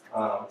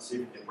 Let's see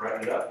if we can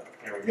brighten it up.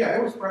 Here we go. Yeah,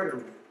 it was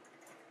brighter.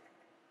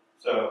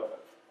 So,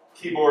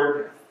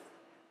 keyboard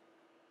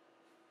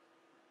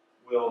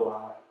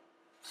will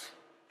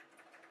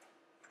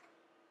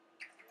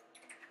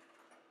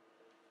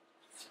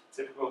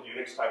typical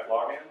Unix type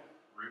login,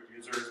 root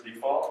user's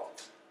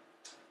default.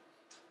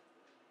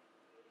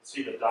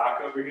 See the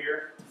dock over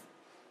here?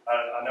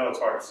 I know it's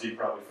hard to see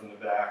probably from the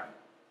back.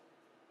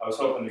 I was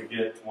hoping to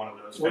get one of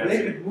those Well, they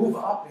fancy. could move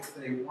up if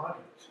they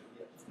wanted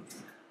to.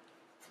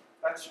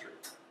 That's true.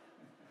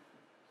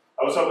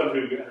 I was hoping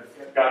to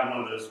have gotten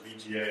one of those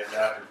VGA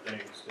adapter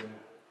things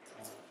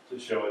to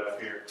show it up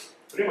here.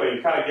 But anyway,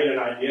 you kind of get an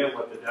idea of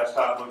what the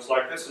desktop looks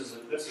like. This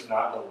is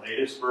not the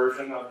latest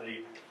version of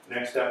the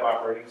NeXT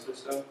operating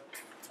system.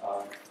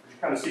 You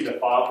kind of see the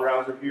file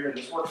browser here, and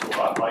this works a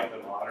lot like the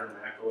modern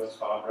Mac OS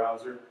file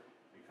browser.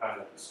 You kind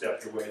of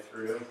step your way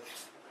through.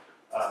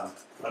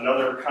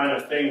 Another kind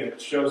of thing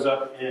that shows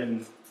up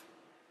in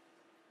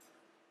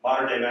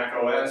modern day Mac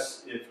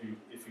OS, if you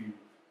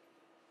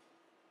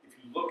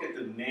look at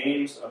the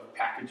names of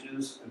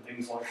packages and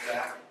things like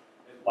that,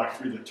 like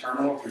through the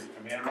terminal, through the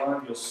command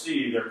line, you'll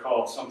see they're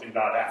called something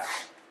 .app,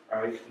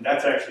 right? And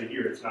that's actually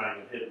here, it's not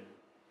even hidden.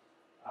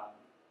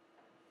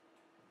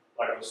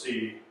 Like we'll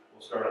see,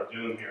 we'll start up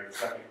Doom here in a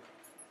second,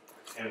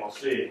 and we'll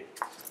see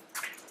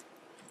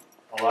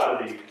a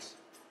lot of these.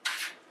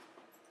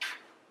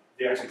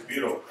 The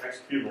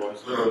executable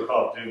is literally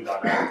called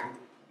Doom.app.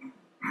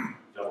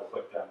 Double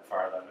click that and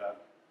fire that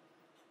up.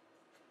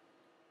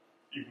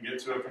 You can get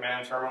to a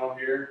command terminal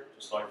here,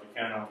 just like you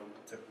can on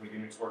a typical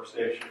Unix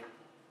workstation.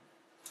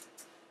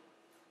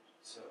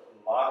 So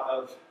a lot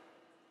of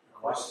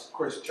Of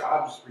course,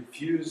 Jobs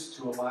refused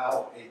to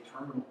allow a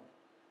terminal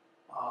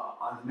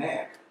on the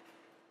Mac.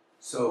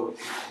 So it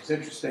was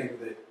interesting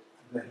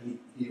that he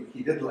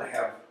did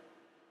have,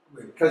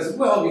 because,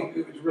 well,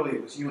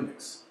 it was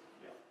Unix.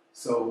 Yeah.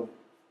 So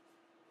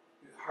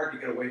it's hard to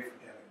get away from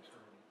having a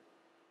terminal.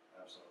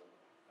 Absolutely.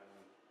 And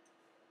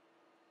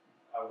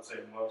I would say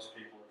most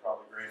people are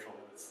probably grateful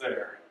that it's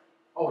there.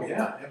 Oh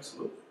yeah,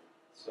 absolutely.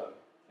 So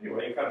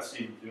anyway, you kind of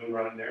see Doom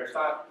running there.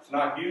 It's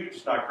not huge,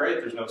 it's not great,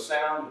 there's no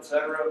sound,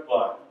 etc.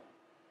 But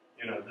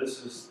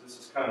this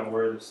is kind of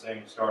where this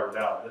thing started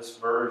out. This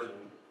version,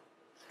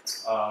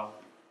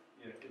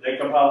 they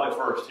compiled it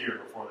first here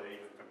before they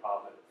even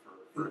compiled it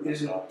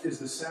for Is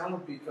the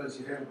sound because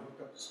you haven't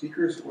hooked up the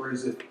speakers, or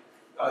is it?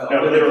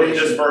 No, literally,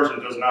 this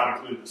version does not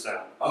include the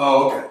sound.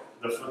 Oh, okay.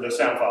 The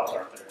sound files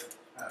aren't there.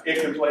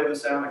 It can play the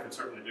sound, it can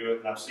certainly do it,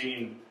 and I've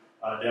seen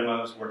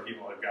demos where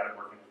people have got it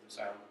working with the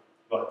sound,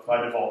 but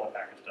by default the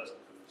package doesn't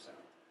include the sound.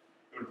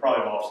 It would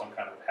probably involve some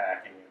kind of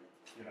hacking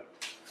and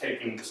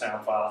taking the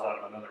sound files out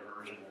of another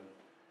version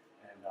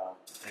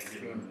and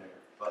getting them there.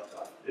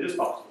 But it is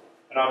possible.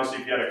 And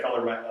obviously if you had a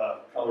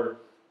color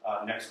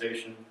NeXT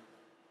station,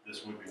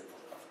 this would be a full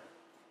color.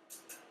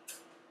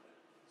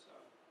 So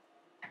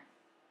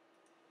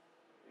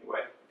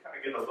anyway, kind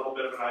of get a little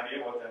bit of an idea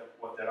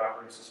what that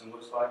operating system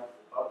looks like.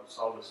 Oh, we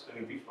saw the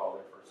spinning beach ball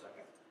there for a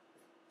second.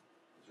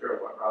 Is there a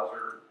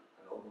browser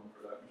and open one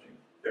for that machine?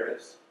 There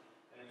is.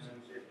 And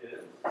it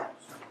is.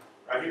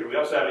 Right here. We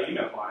also have an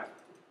email client.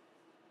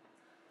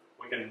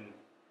 We can,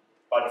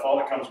 by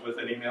default, it comes with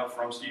an email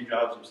from Steve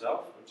Jobs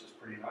himself, which is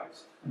pretty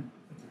nice.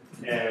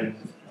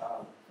 And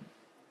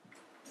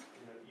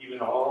even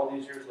all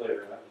these years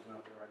later, that was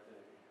not the right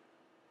thing.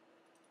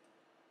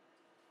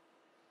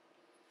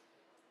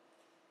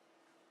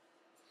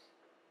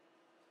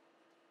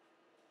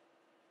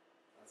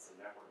 That's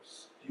the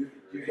networks. Do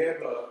you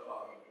have a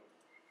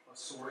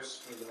source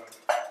for the,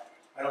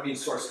 I don't mean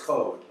source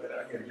code, but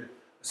a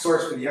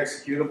source for the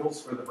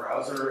executables for the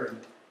browser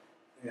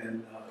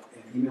and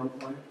email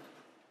client?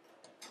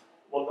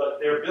 Well, but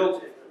they're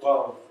built,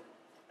 well,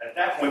 at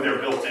that point they're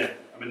built in.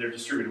 I mean, they're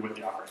distributed with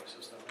the operating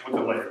system, with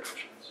the later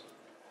versions.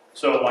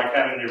 So like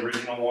having the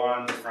original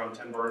one from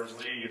Tim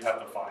Berners-Lee, you'd have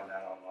to find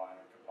that online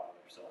or compile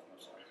it yourself,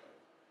 most likely.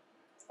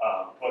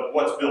 But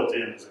what's built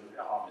in is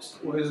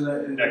obviously Well, isn't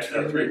that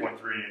NeXT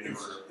 3.3 and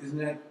newer. Isn't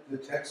that the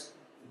text?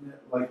 Isn't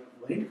that like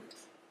Link?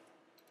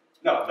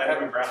 No, they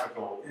have a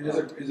graphical. Is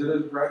it a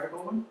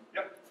graphical one?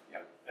 Yep,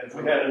 yep. And if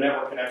we had a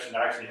network connection,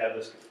 I actually had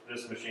this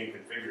machine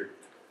configured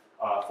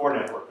for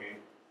networking.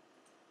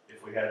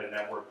 If we had a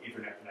network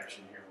Ethernet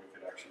connection here, we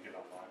could actually get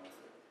online with it.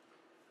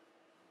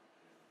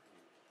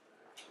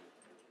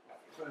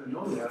 If I'd have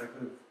known that, I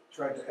could have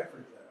tried to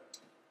effort that.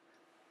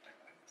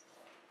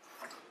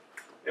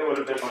 It would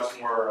have been much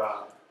more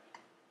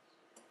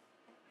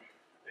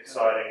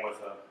exciting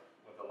with a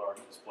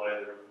large display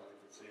that everybody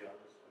could see,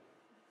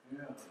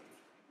 obviously.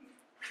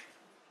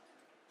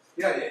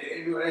 Yeah,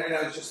 and I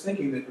was just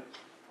thinking that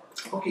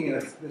hooking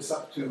this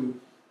up to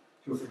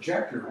a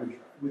projector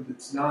with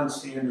its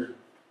non-standard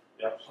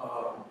Yep.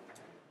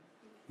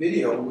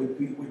 video would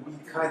be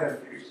kind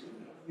of,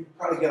 you'd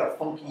probably get a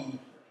funky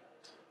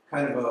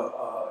kind of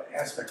a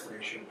aspect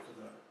ratio for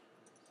the.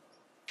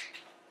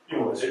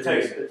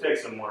 It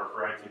takes some work,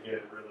 right, to get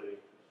it really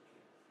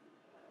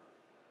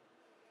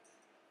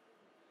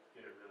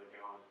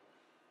going.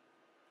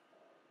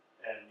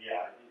 And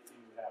yeah,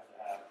 you would have to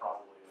have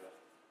probably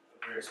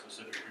a very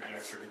specific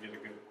projector to get a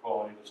good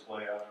quality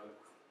display out of it.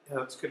 Yeah,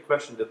 that's a good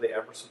question. Did they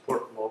ever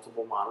support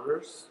multiple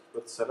monitors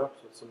with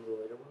setups with some of the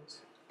later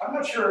ones? I'm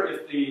not sure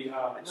if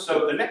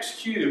so the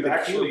NeXT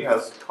actually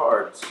has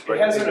cards. It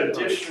has an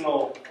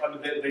additional,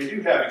 they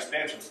do have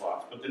expansion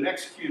slots, but the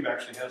NeXT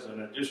actually has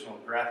an additional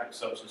graphic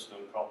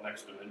subsystem called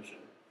Next Dimension.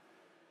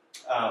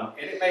 And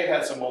it may have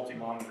had some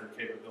multi-monitor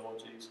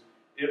capabilities.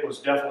 It was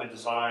definitely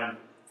designed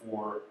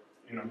for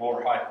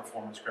more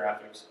high-performance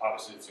graphics.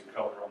 Obviously, it's in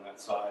color on that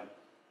side,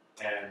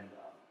 and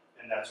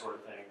that sort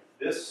of thing.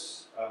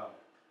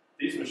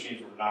 These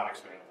machines were not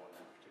expandable in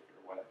that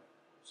particular way.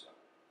 So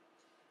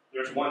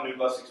there's one new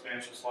bus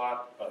expansion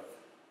slot, but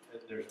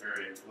there's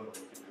very little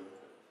we can do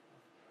with it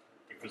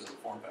because of the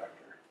form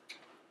factor.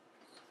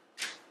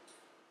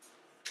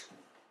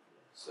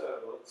 So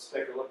let's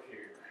take a look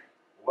here.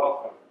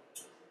 Welcome.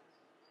 So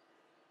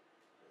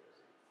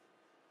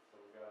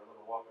we've got a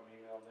little welcome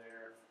email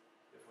there.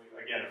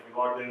 If we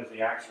logged in as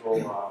the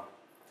actual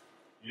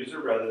user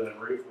rather than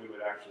root, we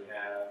would actually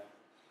have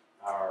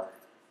our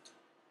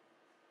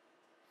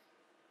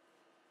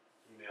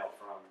email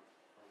from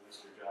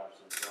Mr. Jobs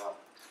himself.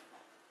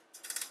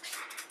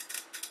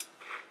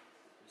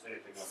 Is there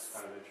anything else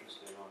kind of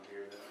interesting on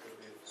here that could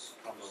be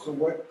on the So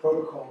what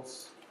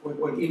protocols,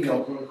 what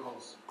email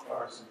protocols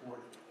are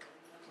supported?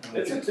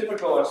 It's a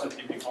typical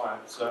SMTP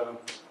client, so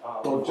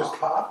Just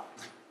POP?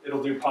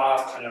 it'll do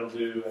POP and it'll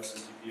do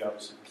SMTP,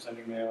 obviously, for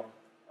sending mail.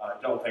 I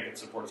don't think it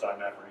supports IMAP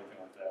or anything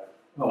like that.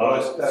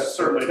 No, that's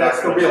certainly the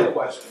not real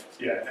question.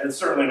 Yeah, and it's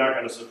certainly not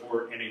going to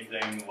support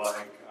anything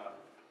like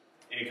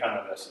any kind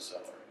of SSL or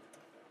anything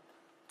like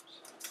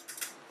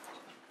that.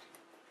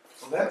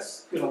 So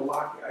that's going to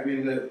lock, I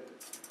mean,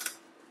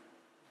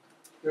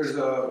 there's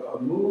a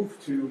move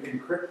to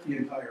encrypt the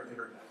entire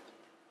internet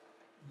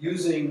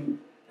using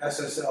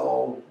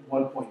SSL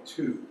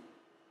 1.2,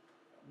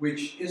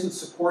 which isn't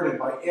supported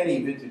by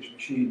any vintage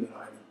machine that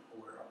I'm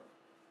aware of.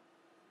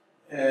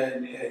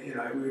 And, it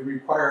would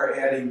require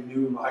adding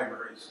new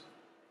libraries.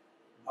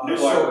 New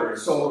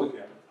libraries. So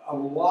a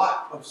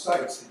lot of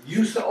sites that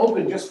used to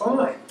open just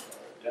fine,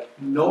 Yep.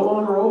 no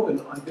longer open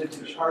on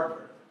vintage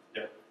hardware.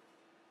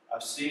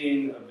 I've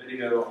seen a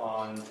video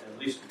on at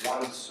least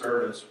one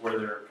service where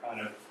they're kind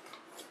of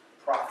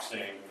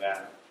proxying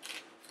that.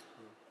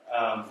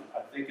 I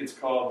think it's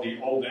called the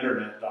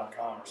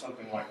oldinternet.com or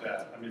something like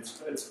that. I mean,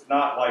 it's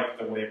not like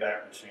the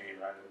Wayback Machine,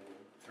 right?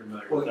 You're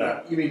familiar with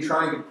that. You mean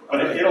trying to...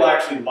 But it'll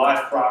actually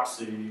live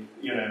proxy,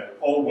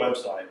 old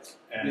websites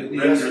and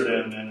render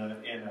them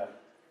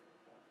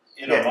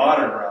in a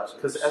modern browser.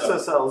 Because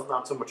SSL is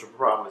not so much a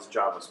problem as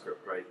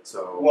JavaScript, right?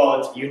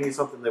 So you need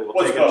something that will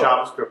take a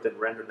JavaScript and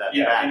render that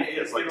back. And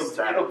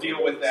it'll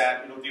deal with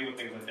that. It'll deal with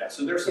things like that.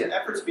 So there's some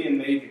efforts being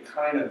made to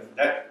kind of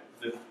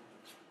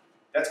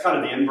that's kind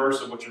of the inverse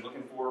of what you're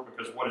looking for,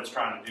 because what it's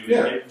trying to do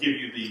is give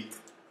you the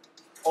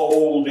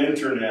old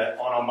internet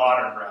on a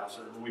modern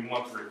browser. We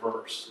want the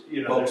reverse.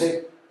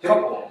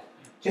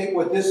 Take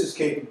what this is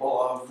capable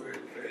of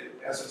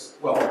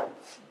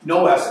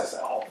no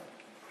SSL,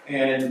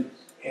 and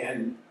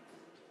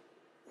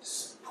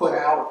put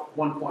out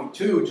 1.2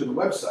 to the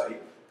website,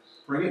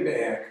 bring it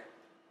back,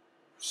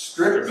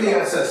 strip the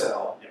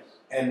SSL, Yes.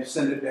 and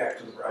send it back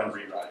to the And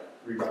browser.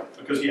 rewrite it.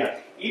 Because yeah,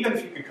 even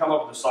if you could come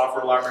up with the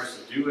software libraries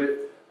to do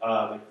it,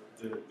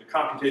 the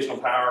computational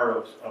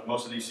power of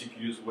most of these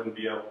CPUs wouldn't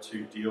be able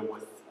to deal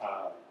with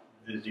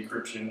the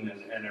decryption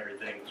and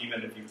everything.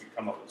 Even if you could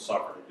come up with the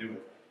software to do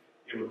it,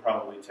 it would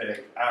probably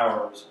take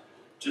hours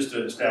just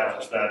to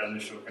establish that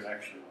initial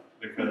connection.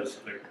 Because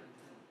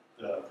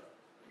the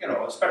you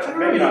know, especially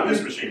maybe not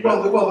this machine,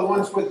 Well, but the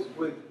ones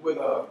with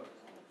a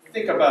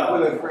think about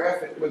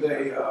with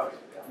a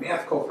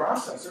math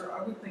coprocessor,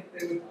 I would think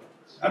they would.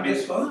 I mean,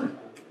 it's fine.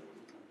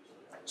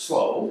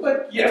 Slow,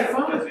 but yeah, they're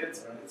fine.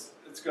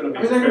 it's going to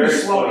I be mean, they're going to very be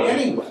slow slow.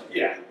 anyway.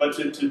 Yeah, but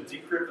to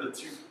decrypt the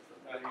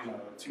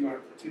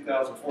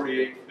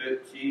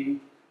 2048-bit key,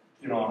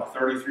 you know, on a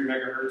 33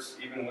 megahertz,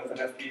 even with an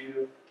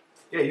FPU.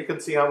 Yeah, you can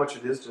see how much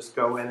it is. Just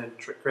go in and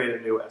create a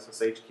new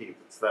SSH key.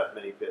 It's that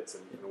many bits,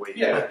 and you can wait.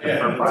 Yeah,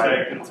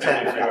 it'll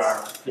take a few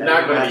hours. You're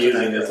not going to be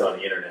using this on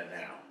the internet now.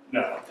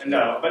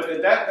 No,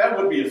 but that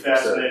would be a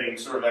fascinating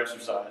sort of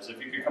exercise. If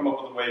you could come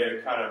up with a way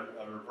to kind of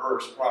a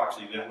reverse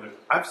proxy that would.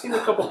 I've seen a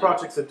couple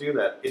projects that do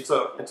that. It's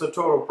a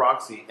total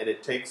proxy, and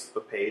it takes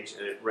the page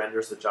and it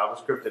renders the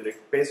JavaScript, and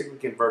it basically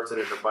converts it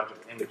into a bunch of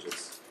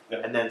images,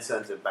 and then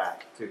sends it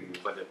back to you.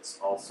 But it's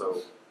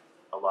also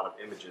a lot of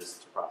images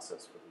to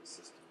process for these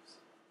systems.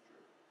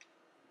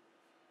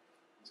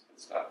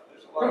 Stuff.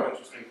 There's a lot of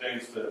interesting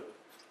things to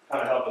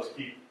kind of help us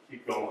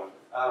keep going.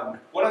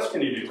 What else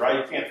can you do, right?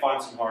 You can't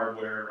find some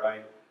hardware,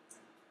 right?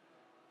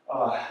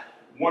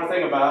 One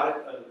thing about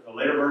it, the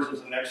later versions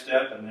of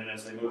NeXT, and then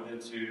as they move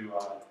into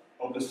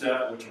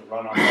OpenStep, which will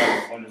run on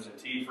Windows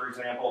NT, for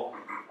example,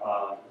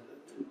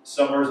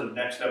 some versions of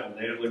NeXT will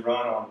natively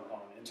run on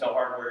Intel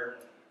hardware.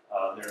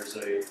 There's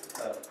a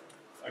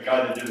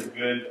guy that did a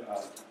good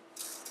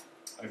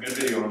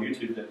video on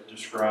YouTube that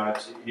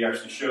describes. He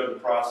actually showed the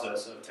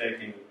process of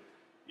taking,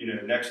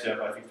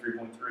 NeXT, I think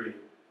 3.3,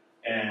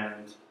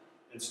 and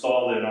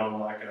installed it on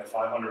like a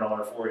 $500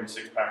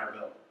 486 Packer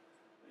bill.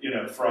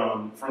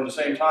 From the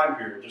same time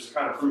period, just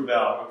kind of prove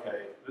out,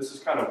 okay, this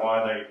is kind of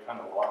why they kind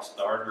of lost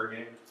the hardware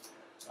game,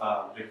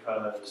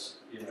 because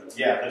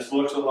this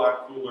looks a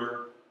lot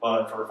cooler,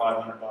 but for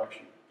 $500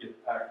 you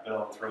get the Packer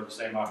bill and throw the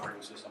same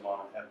operating system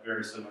on it, have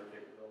very similar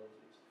capabilities.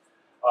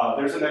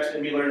 There's a NeXT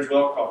emulator as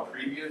well called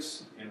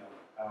Previous.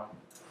 How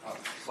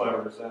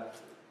clever is that?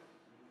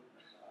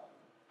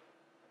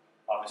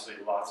 Obviously,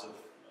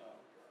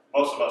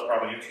 most of us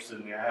probably interested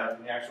in the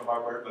actual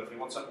hardware, but if you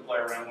want something to play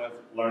around with,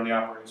 learn the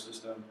operating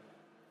system,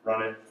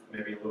 run it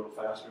maybe a little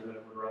faster than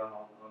it would run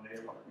on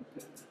native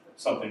hardware.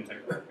 Something to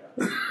take a look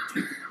at.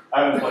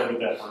 I haven't played with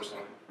that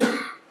personally.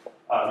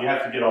 You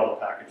have to get all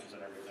the packages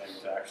and everything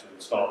to actually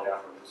install the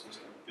operating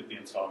system, get the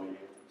install media,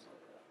 things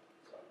like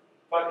that.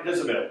 But it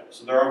is available,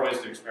 so there are ways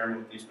to experiment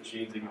with these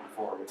machines even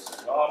before we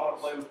say, well, I want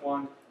to play with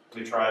one,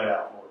 let me try it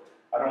out. Or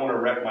I don't want to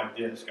wreck my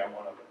disk, I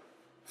want to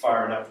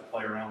fire it up and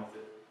play around with it.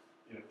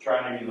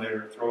 Try an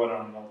emulator, throw it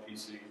on an old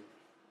PC.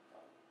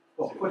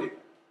 Well, put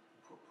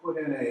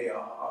in a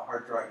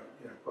hard drive.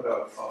 Put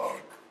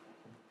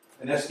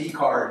an SD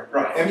card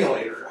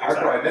emulator, hard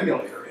drive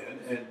emulator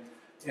in,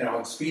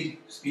 and speed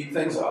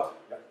things up.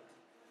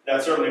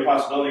 That's certainly a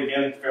possibility.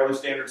 Again, fairly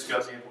standard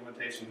SCSI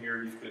implementation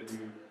here. You could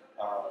do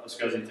a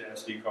SCSI to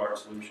SD card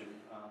solution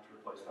to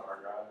replace the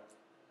hard drive.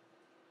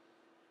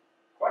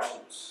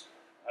 Questions?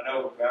 I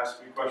know we've asked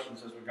a few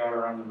questions as we've gone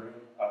around the room.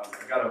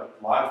 I've got a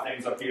lot of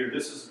things up here.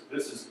 This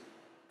is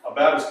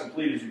about as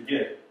complete as you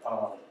get.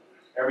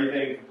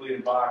 Everything complete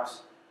in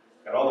box.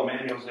 Got all the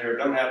manuals there.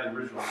 Don't have the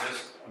original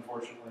disc,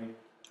 unfortunately.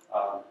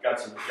 Got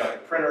the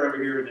printer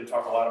over here. Didn't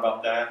talk a lot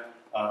about that.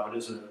 It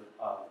is a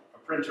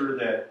printer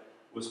that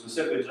was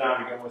specifically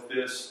designed to go with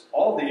this.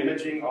 All the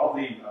imaging, all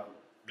the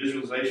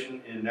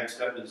visualization in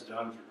NeXT is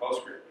done through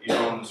PostScript, even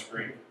on the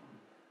screen.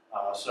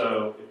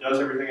 So it does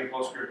everything in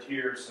PostScript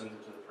here, sends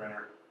it to the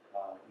printer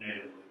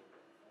natively,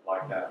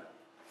 like that.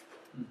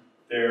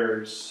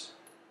 There's,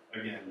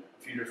 again,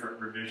 a few different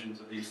revisions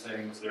of these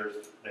things.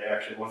 They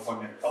actually at one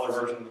point made a color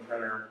version of the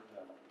printer.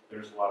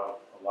 There's a lot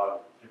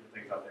of different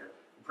things out there.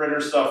 The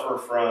printers suffer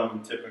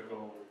from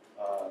typical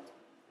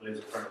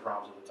laser printer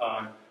problems of the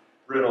time.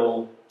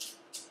 Brittle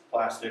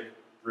plastic,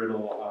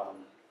 brittle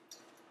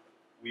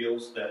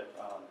wheels that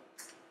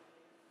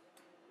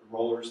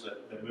rollers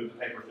that move the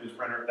paper through the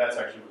printer. That's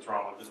actually what's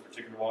wrong with this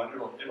particular one.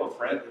 It'll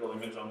print, it'll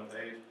image on the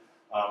page,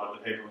 but the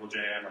paper will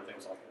jam or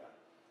things like that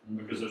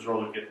because those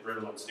rollers get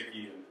brittle and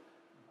sticky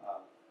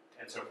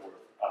and so forth.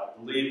 I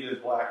believe the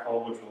black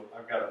hole, which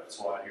I've got a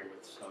slide here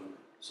with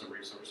some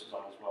resources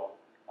on as well.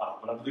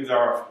 But I believe there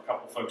are a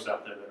couple folks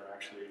out there that are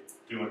actually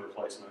doing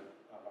replacement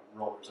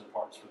rollers and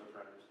parts for the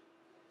printers,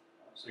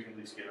 so you can at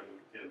least get them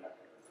back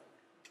there.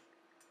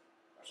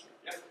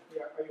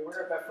 Yeah, are you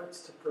aware of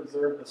efforts to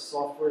preserve the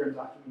software and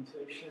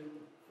documentation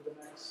for the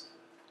NeXT?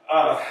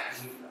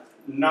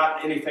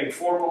 Not anything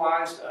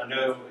formalized. I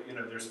know,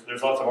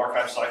 there's lots of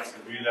archive sites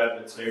that do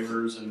that,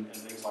 savers and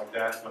things like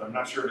that, but I'm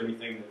not sure of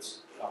anything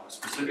that's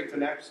specific to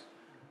NeXT,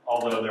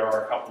 although there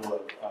are a couple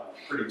of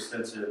pretty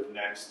extensive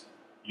NeXT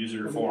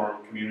user forum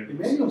The communities.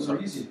 manuals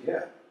are easy to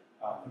get.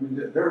 I mean,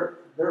 they're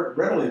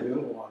readily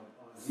available on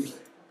eBay.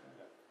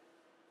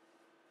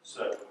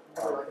 So,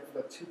 Like if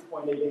the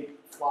 2.88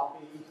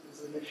 floppy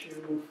is an issue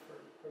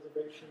for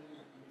preservation, you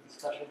need a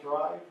special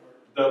drive?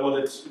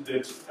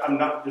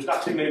 there's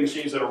not too many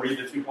machines that'll read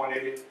the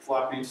 2.88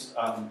 floppies.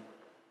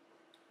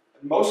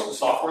 Most of the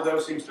software, though,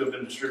 seems to have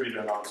been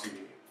distributed on CD.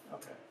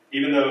 Okay.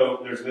 Even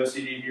though there's no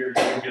CD here, you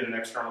can get an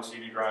external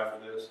CD drive for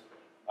this.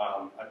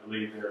 I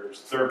believe there's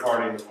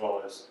third-party as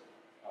well as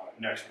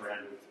NeXT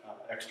branded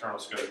external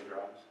SCSI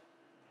drives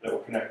that will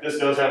connect. This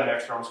does have an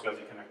external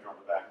SCSI connector on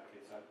the back, in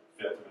case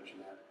I failed to mention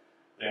that.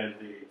 And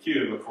the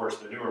Cube, of course,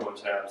 the newer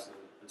ones has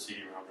the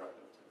CD-ROM drive.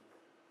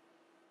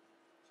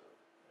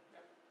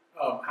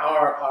 How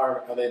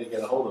are they to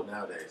get a hold of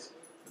nowadays?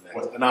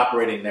 An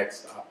operating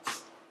next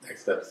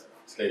step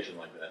station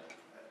like that.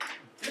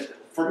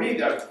 For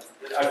me, I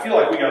feel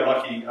like we got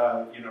lucky.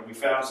 We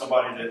found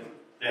somebody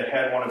that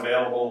had one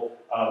available.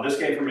 This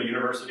came from a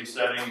university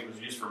setting. It was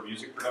used for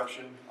music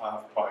production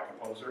by a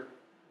composer,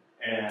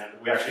 and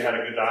we actually had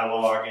a good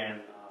dialogue.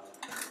 And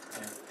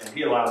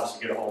he allowed us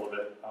to get a hold of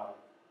it,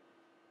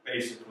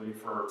 basically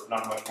for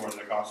not much more than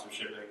the cost of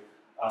shipping.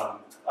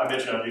 I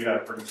mentioned I do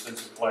have a pretty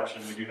extensive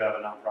collection. We do have a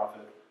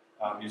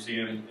nonprofit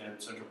museum in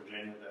Central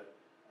Virginia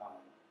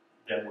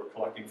that we're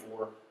collecting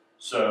for.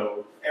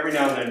 So every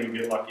now and then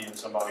you get lucky and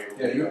somebody will.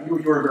 Yeah, you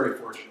were very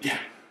fortunate. Yeah.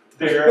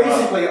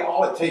 Basically,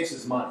 all it takes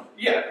is money.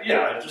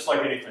 Yeah, just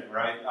like anything,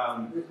 right?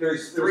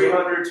 There's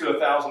 $300 to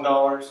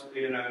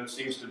 $1,000,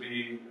 seems to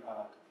be.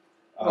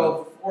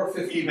 Well, or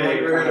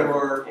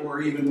 $1,500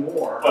 or even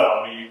more. Well,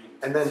 I mean,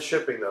 And then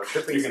shipping though,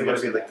 shipping is You can going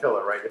to be listen the to that.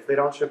 killer, right? If they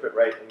don't ship it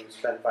right and you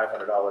spend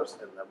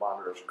 $500 and the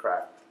monitor's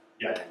cracked.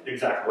 yeah,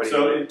 exactly. What do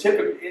So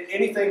typically,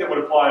 anything that would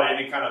apply to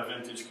any kind of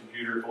vintage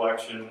computer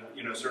collection,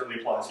 certainly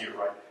applies here,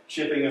 right?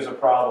 Shipping is a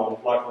problem.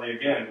 Luckily,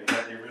 again, we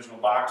had the original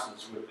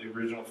boxes with the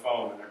original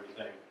foam and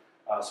everything,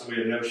 so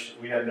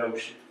we had no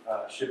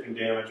shipping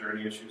damage or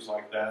any issues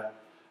like that.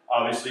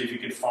 Obviously, if you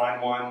could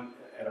find one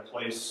at a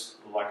place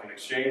like an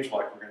exchange,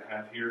 like we're going to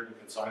have here, the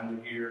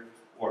consignment here,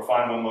 or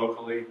find one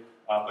locally.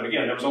 But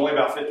again, there was only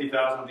about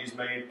 50,000 of these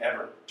made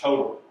ever,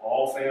 total,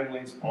 all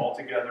families, all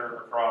together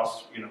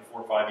across 4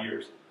 or 5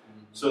 years.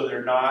 So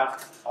they're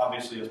not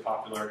obviously as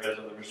popular as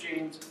other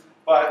machines,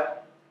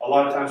 but a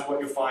lot of times what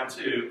you'll find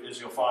too is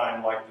you'll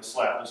find like the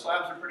slab. The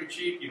slabs are pretty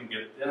cheap. You can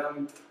get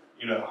them,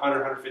 $100,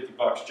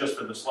 $150 just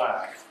for the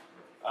slab.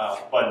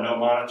 But no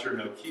monitor,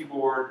 no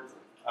keyboard,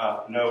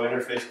 no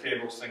interface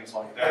cables, things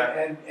like that.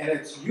 And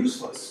it's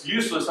useless. It's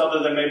useless other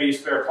than maybe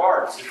spare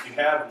parts. If you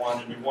had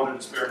one and you wanted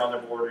a spare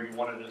motherboard or you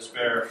wanted a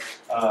spare,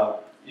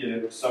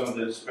 some of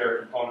the spare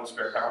components,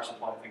 spare power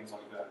supply, things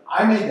like that.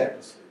 I made that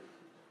mistake.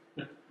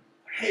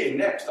 Hey,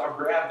 NeXT, I'll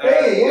grab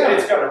that. Hey, yeah.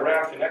 It's got a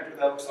round connector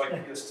that looks like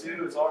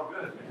PS2. It's all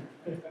good.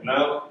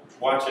 No,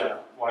 watch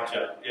out.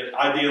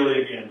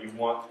 Ideally, again, you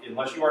want,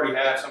 unless you already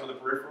have some of the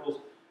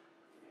peripherals,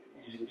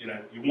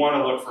 you want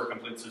to look for a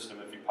complete system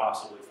if you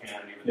possibly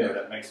can, even though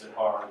that makes it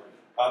hard.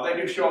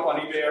 They do show up on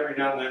eBay every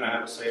now and then. I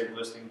have a saved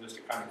listing just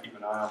to kind of keep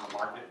an eye on the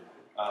market.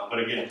 But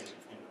again,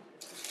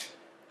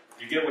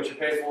 you get what you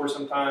pay for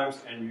sometimes,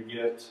 and you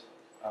get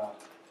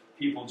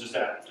people just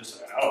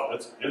oh,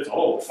 it's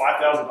old,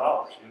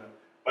 $5,000,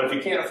 But if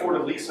you can't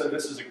afford a Lisa,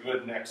 this is a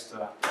good NeXT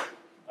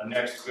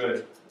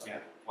good,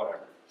 whatever.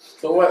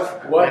 So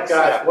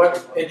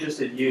what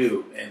interested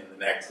you in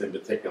the NeXT in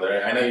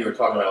particular? I know you were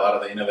talking about a lot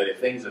of the innovative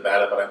things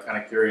about it, but I'm kind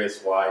of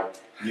curious why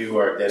you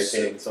are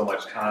dedicating so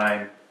much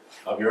time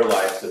of your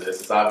life to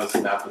this. It's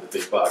obviously not for the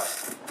big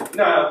bucks.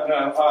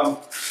 No.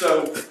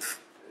 So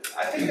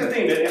I think the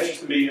thing that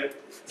interested me,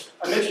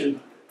 I mentioned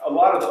a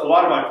lot of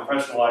my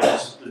professional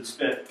life is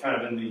spent kind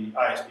of in the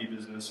ISP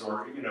business,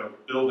 or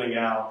building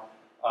out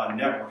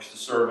networks to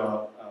serve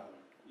up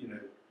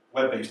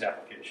web-based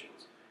applications.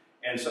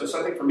 And so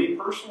I think for me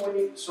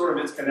personally, sort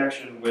of its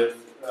connection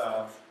with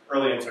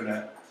early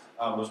internet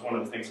was one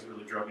of the things that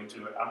really drove me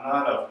to it. I'm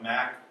not a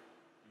Mac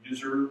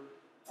user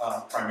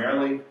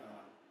primarily.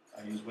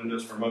 I use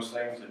Windows for most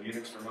things and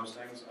Unix for most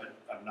things.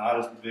 I'm not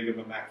as big of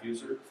a Mac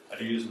user. I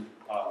do use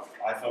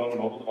iPhone,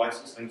 mobile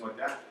devices, things like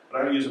that.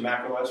 But I don't use a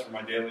Mac OS for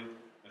my daily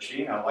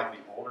machine. I like the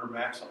older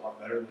Macs a lot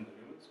better than the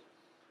new ones.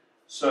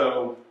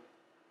 So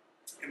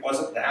it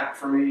wasn't that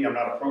for me. I'm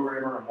not a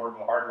programmer. I'm more of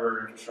a hardware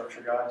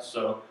infrastructure guy.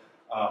 So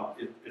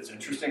it's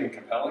interesting and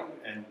compelling,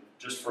 and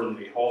just for the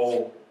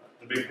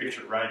big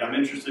picture, right? I'm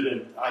interested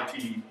in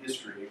IT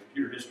history,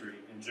 computer history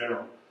in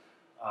general,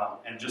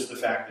 and just the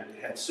fact that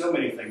it had so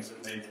many things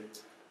that made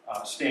it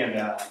stand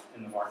out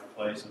in the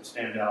marketplace and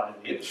stand out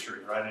in the industry,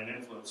 right? And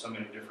influence so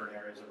many different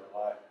areas of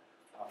our life.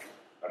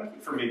 But I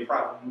think for me,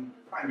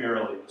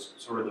 primarily was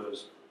sort of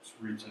those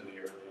roots in the early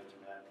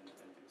internet and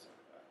things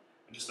like that.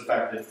 And just the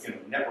fact that,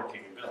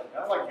 networking and building.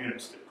 I like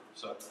Unix too.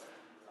 So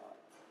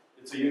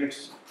it's a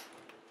Unix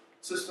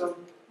system,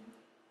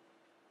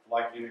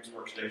 like Unix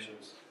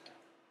workstations,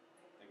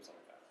 things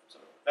like that. So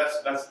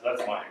that's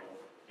my angle.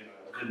 You know,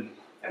 it didn't,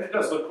 and it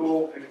does look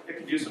cool. It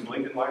could use some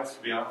blinking lights,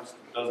 to be honest.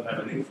 It doesn't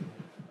have any.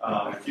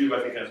 The Cube, I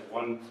think, has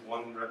one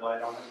red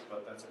light on it,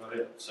 but that's about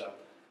it. So,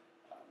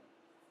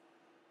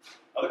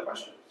 other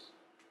questions?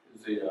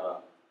 Is the,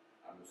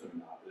 I'm assuming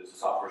not, but does the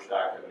software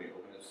stack have any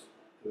openness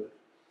to it?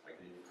 Like,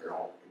 can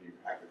you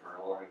hack the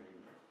kernel or anything?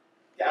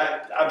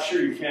 Yeah, I'm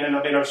sure you can.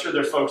 I mean, I'm sure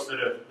there's folks that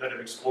have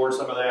explored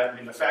some of that. I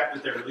mean, the fact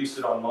that they released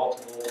it on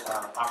multiple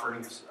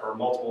operating or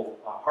multiple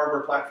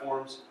hardware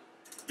platforms,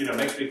 you know,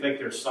 makes me think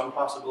there's some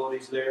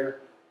possibilities there.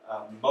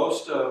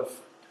 Most of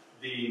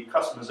the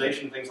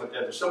customization, things like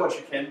that, there's so much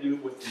you can do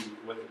with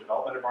the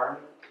development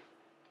environment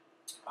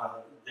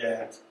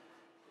that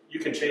you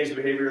can change the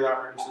behavior of the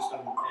operating system,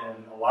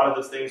 and a lot of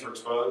the things are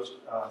exposed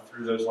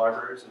through those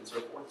libraries and so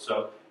forth.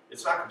 So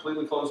it's not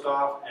completely closed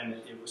off, and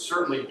it was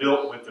certainly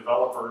built with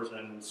developers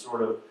and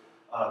sort of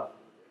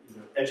you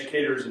know,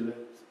 educators and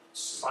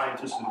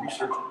scientists and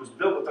researchers. It was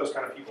built with those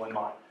kind of people in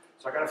mind.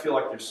 So I kind of feel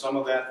like there's some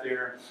of that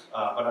there,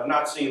 but I've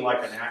not seen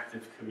like an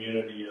active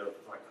community of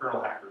like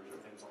kernel hackers or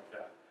things like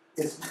that.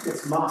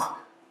 It's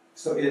mock.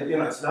 So you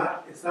know, it's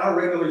not a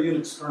regular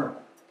Unix kernel.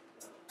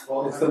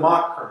 Well, it's the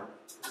mock kernel.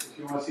 If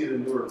you want to see the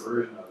newer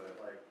version of it,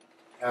 like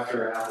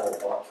after Apple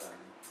bought them,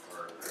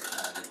 or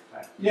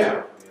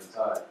Yeah. from the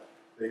inside,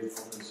 they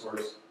open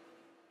source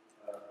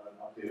an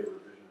updated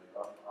revision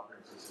of the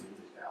operating system. You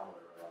just download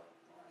it right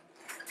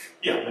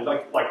offline. Yeah,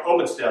 like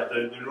OpenStep,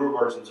 the newer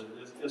versions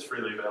is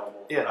freely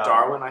available. Yeah,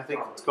 Darwin, I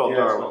think it's called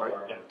Yeah, it's Darwin, called right?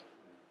 Darwin.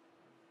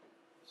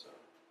 Yeah. So,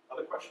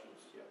 other questions?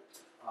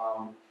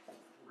 Yeah.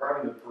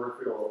 Regarding the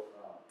peripherals,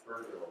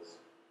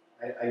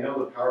 I know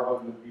the power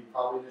button would be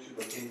probably an issue,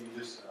 but can you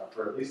just,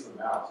 for at least the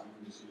mouse, you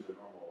can just use a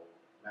normal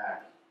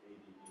Mac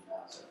ADB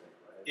mouse, I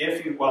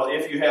think, right?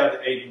 If you have the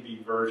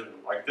ADB version,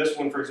 like this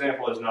one, for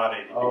example, is not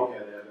ADB. Oh, okay,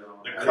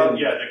 they're on.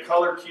 The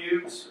color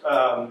cubes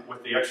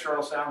with the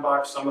external sound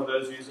box, some of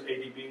those use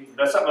ADB.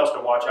 That's something else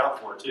to watch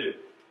out for too.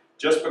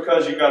 Just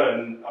because you got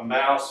a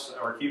mouse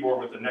or a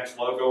keyboard with the NeXT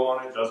logo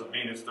on it doesn't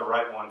mean it's the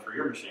right one for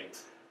your machine.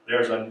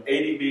 There's an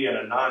ADB and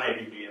a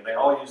non-ADB, and they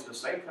all use the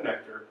same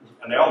connector,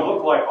 and they all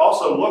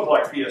also look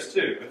like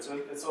PS2. It's a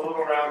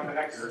little round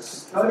connector.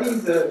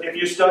 If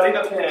you study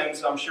the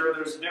pins, I'm sure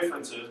there's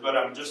differences, but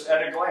I'm just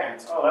at a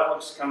glance, oh, that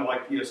looks kind of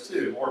like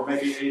PS2, or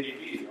maybe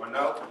ADB, or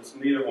no, it's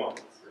neither one.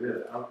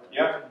 Really? Okay.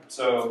 Yeah,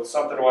 so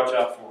something to watch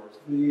out for.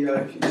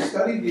 If you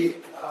study the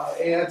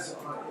ads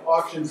on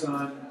auctions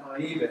on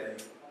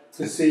eBay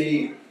to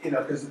see, you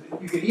know, because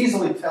you can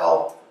easily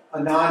tell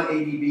a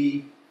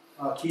non-ADB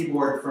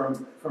keyboard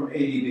from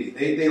ADB.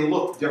 They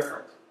look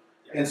different,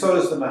 and so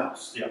does the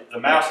mouse. Yeah, the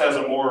mouse has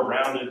a more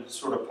rounded,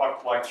 sort of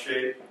puck-like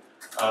shape.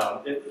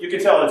 You can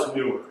tell it's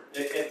newer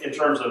in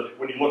terms of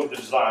when you look at the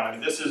design. I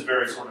mean, this is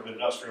very sort of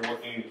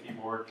industrial-looking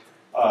keyboard.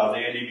 The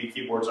ADB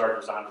keyboards are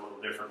designed a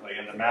little differently,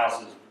 and the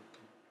mouse is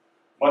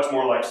much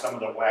more like some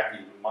of the wacky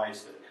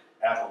mice that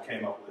Apple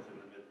came up with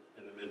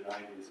in the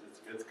mid-90s.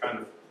 It's kind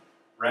of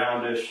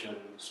roundish and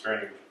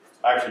strange.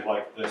 I actually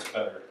like this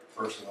better,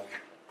 personally.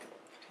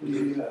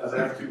 Does it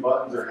have two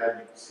buttons, or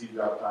had Steve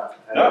Jobs not?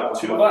 No,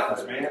 two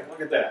buttons, man. Look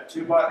at that.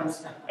 2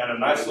 buttons and a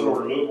nice little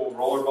removable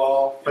roller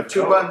ball. But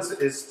 2 buttons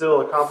is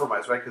still a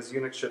compromise, right? Because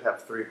Unix should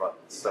have 3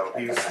 buttons. So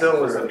he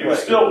still was. It was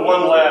still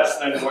one less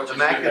than what The you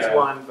Mac should is have.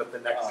 1, but the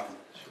next.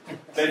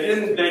 They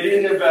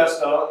didn't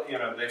invest. You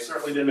know, they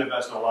certainly didn't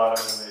invest in a lot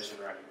of innovation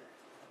right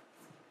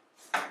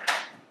here.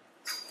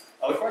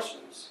 Other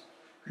questions?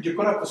 Could you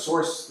put up the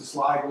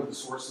slide with the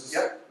sources?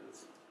 Yep.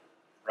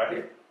 Right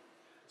here.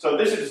 So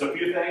this is just a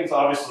few things.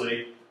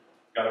 Obviously,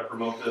 got to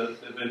promote the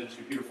Vintage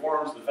Computer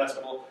Forums, the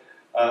festival.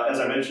 As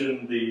I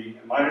mentioned,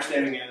 my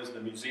understanding is the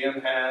museum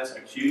has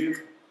a cube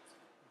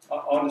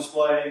on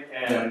display,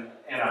 and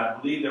I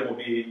believe there will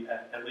be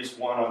at least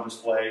one on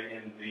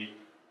display in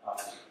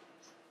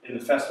the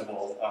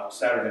festival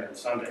Saturday and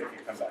Sunday if you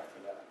come back for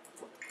that.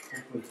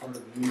 Hopefully part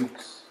of the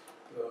Unix.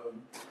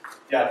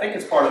 Yeah, I think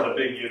it's part of the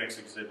big Unix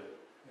exhibit.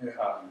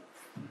 Yeah.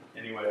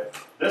 Anyway,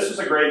 this is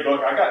a great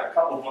book. I got a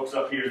couple of books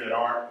up here that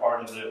aren't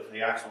part of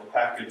the actual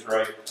package,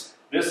 right?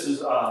 This is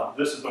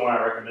the one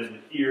I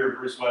recommended here,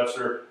 Bruce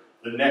Webster.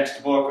 The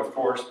next book, of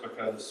course,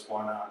 because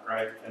why not,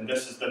 right? And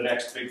this is the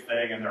next big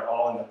thing, and they're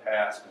all in the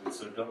past, and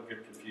so don't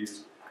get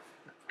confused.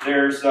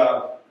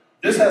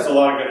 This has a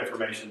lot of good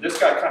information. This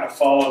guy kind of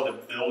followed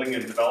the building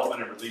and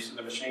development and release of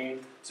the machine,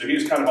 so he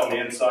was kind of on the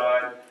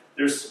inside.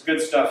 There's good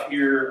stuff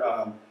here.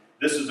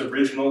 This is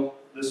original.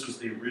 This was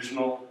the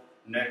original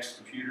NeXT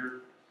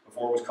computer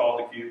before it was called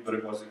the Cube, but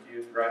it was the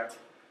Cube, right?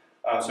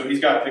 So he's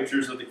got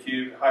pictures of the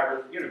Cube,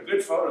 hybrid,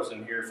 good photos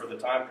in here for the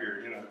time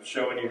period,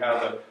 showing you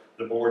how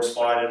the boards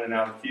slide in and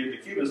out of the Cube.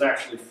 The Cube is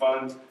actually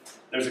fun.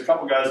 There's a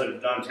couple guys that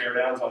have done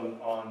teardowns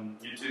on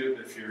YouTube.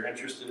 If you're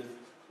interested,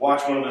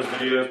 watch one of those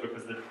videos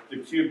because the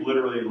Cube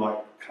literally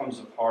comes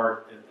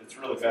apart. It's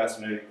really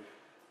fascinating.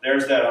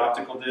 There's that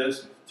optical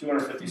disc,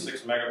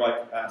 256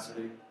 megabyte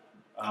capacity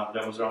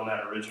that was on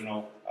that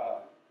original.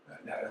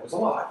 That was a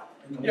lot.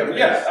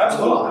 Yeah,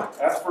 absolutely.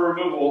 Asked for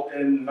removal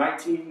in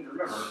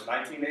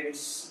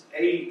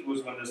 1988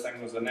 was when this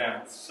thing was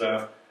announced.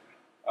 So,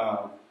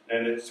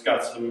 and it's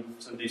got some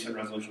decent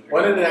resolution.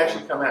 When did it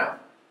actually come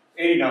out?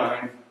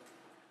 89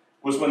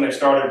 was when they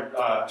started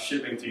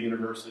shipping to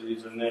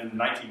universities, and then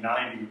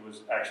 1990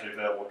 was actually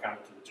available kind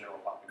of to the general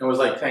public. It was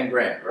like 10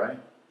 grand, right?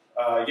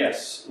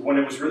 Yes, when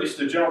it was released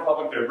to the general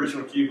public, the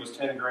original cube was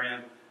 10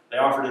 grand. They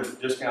offered it a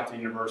discount to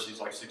universities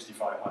like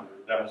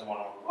 6,500. That was one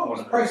of them. Well, it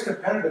was priced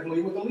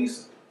competitively with the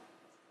Lisa.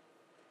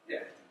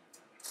 Yeah,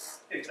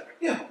 exactly.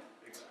 Yeah.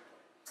 Exactly.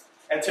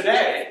 And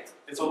today,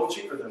 it's a little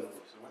cheaper than the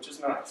Lisa, which is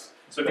nice.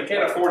 So if you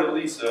can't afford a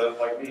Lisa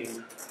like me,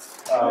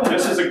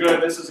 this is a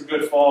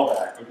good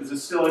fallback because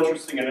it's still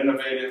interesting and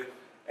innovative,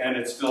 and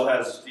it still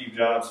has Steve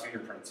Jobs'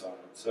 fingerprints on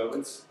it. So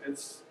it's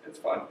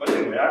fun. But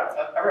anyway,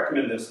 I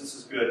recommend this. This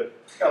is good.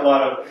 It's got a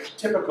lot of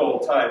typical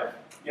type,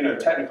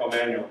 technical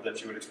manual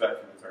that you would expect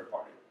from a third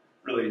party.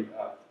 Really,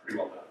 pretty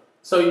well done.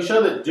 So you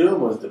showed that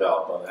Doom was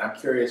developed on it. I'm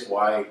curious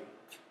why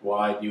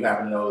do you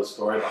happen to know the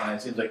story behind it?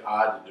 It seems like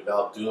odd to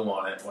develop Doom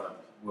on it when it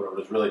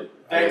was really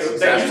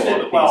successful on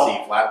the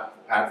PC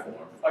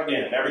platform.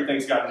 Again,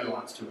 everything's got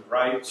nuance to it,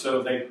 right?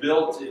 So they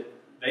built it.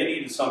 They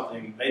needed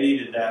something. They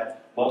needed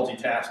that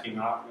multitasking,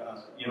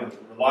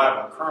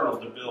 reliable kernel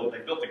to build. They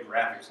built the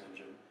graphics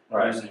engine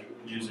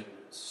using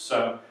this.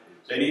 So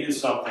they needed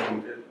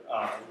something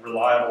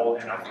reliable,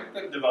 and I think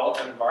the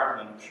development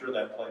environment, I'm sure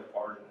that played a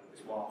part in it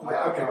as well.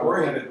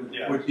 Object-oriented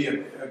would be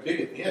a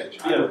big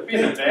advantage. Yeah, it would be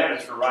an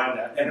advantage for writing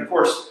that. And of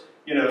course,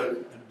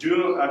 NeXT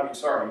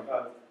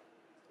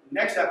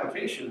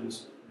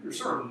applications are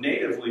sort of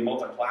natively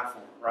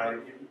multi-platform, right?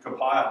 You can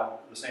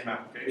compile the same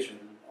application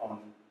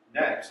on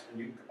NeXT, and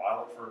you can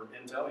compile it for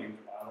Intel, you can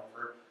compile it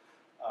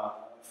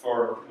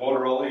for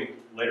Motorola,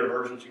 later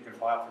versions you can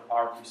compile it for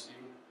PowerPC.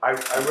 I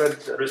read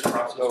RISC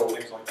processor,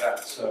 things like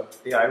that. So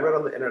yeah, I read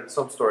on the internet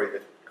some story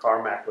that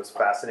Carmack was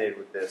fascinated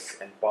with this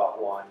and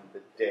bought one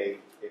the day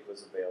it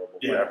was available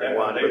for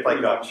everyone with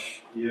like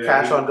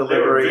cash on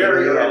delivery. And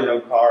he had no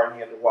car and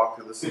he had to walk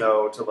through the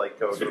snow to like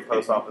go to the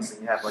post office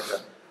and he had like a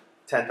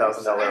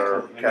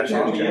 $10,000 cash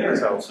on check.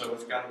 So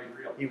it's got to be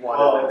real. He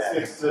wanted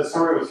it. The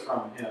story was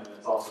from him, and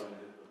it's also in the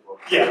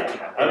book.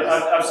 Yeah,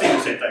 I've seen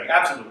the same thing.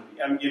 Absolutely.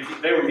 I mean, he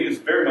was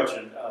very much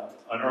an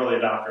early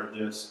adopter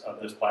of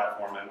this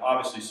platform, and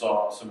obviously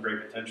saw some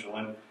great potential,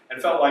 and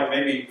felt like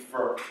maybe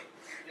for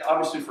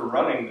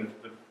running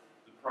the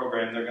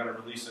program, they're going to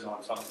release it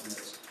on something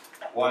that's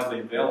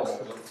widely available.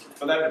 But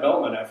for that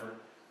development effort,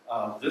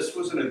 this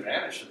was an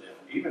advantage to them.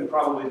 Even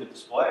probably the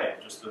display,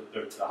 just the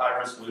high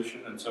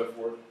resolution and so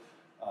forth.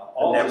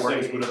 All those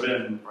things would have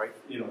been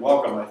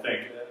welcome, I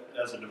think,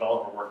 as a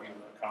developer working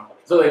on a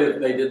complex. So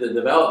they did the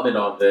development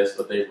on this,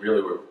 but they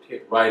really were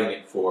writing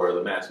it for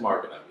the mass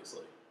market,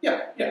 obviously.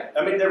 Yeah.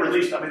 I mean, they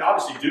released. I mean,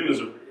 obviously, Doom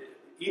is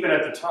even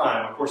at the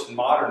time. Of course, in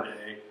modern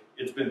day,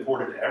 it's been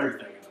ported to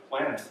everything in the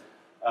planet.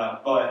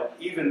 But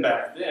even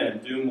back then,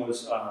 Doom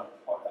was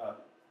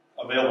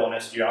available on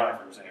SGI,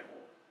 for example,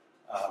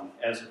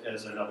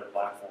 as another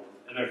platform.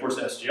 And then, of course,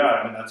 SGI.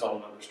 I mean, that's all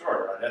another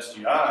story, right?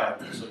 SGI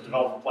is a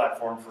development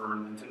platform for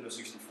Nintendo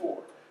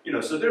 64.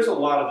 So there's a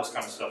lot of this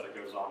kind of stuff that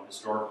goes on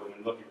historically,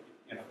 and looking,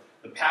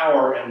 the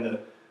power and the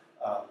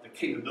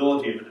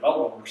capability of a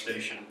development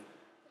workstation.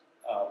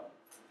 A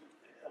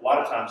lot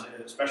of times,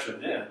 especially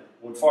then,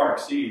 would far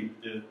exceed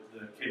the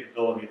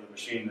capability of the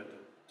machine that the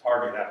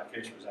target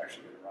application was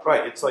actually going to run.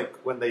 Right, it's like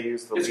when they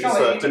use the It's Lisa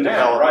kind of to even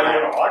now, develop. right?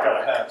 I got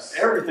to have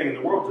everything in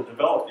the world to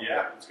develop the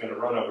app that's going to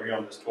run over here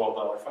on this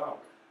 $12 phone.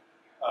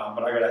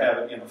 But I got to have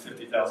it,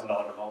 $50,000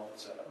 development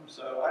setup.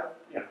 So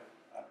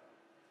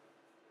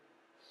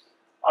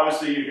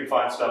obviously you can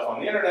find stuff on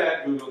the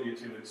internet, Google,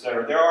 YouTube,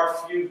 etc.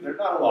 There's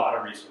not a lot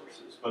of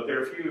resources, but there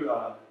are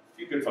a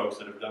few good folks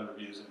that have done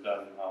reviews and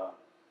done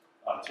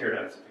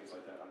teardowns and things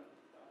like that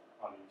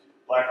on YouTube.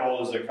 Black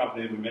Hole is a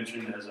company that we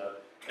mentioned as a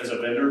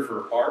vendor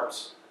for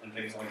parts and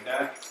things like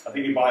that. I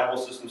think you buy whole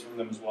systems from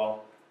them as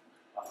well.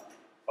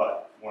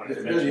 But wanted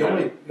to mention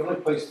the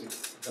only place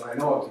that I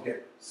know of to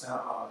get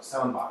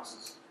sound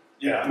boxes.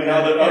 Yeah, I mean,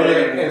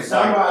 and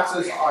sound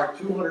boxes are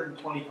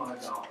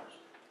 $225.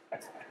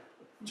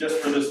 Just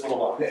for this little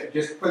box. Yeah,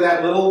 just for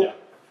that little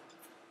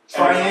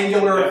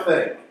triangular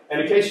thing.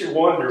 And in case you're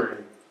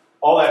wondering,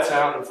 all that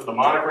sound for the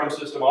monochrome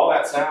system, all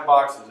that sound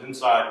box is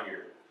inside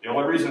here. The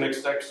only reason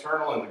it's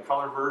external in the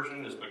color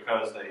version is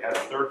because they had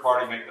a third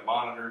party make the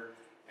monitor,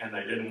 and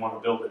they didn't want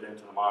to build it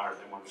into the monitor.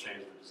 They wanted to change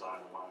the design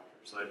of the monitor.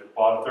 So they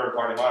bought a third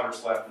party monitor,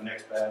 slapped the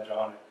NeXT badge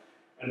on it,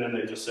 and then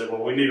they just said,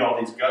 well, we need all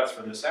these guts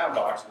for this sound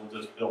box. We'll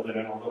just build it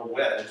in a little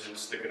wedge and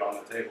stick it on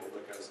the table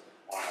because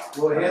why not?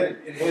 Well,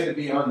 it had to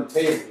be on the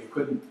table. You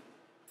couldn't,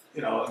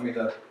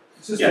 the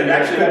system it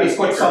actually had a could be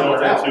put speaker built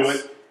somewhere else. into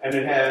it, and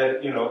it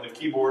had, the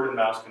keyboard and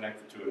mouse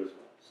connected to it as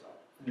well. So,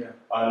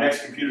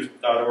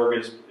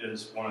 NextComputers.org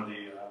is one of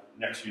the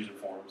NeXT user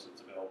forums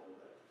that's available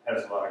that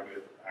has a lot of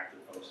good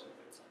active posts and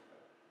things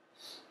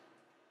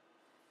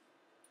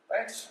like that.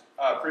 Thanks.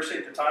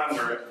 Appreciate the time.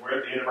 We're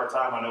at the end of our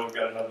time. I know we've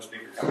got another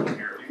speaker coming in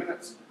here in a few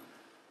minutes.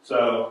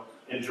 So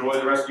enjoy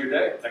the rest of your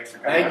day. Thanks for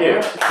coming.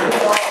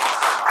 Thank you.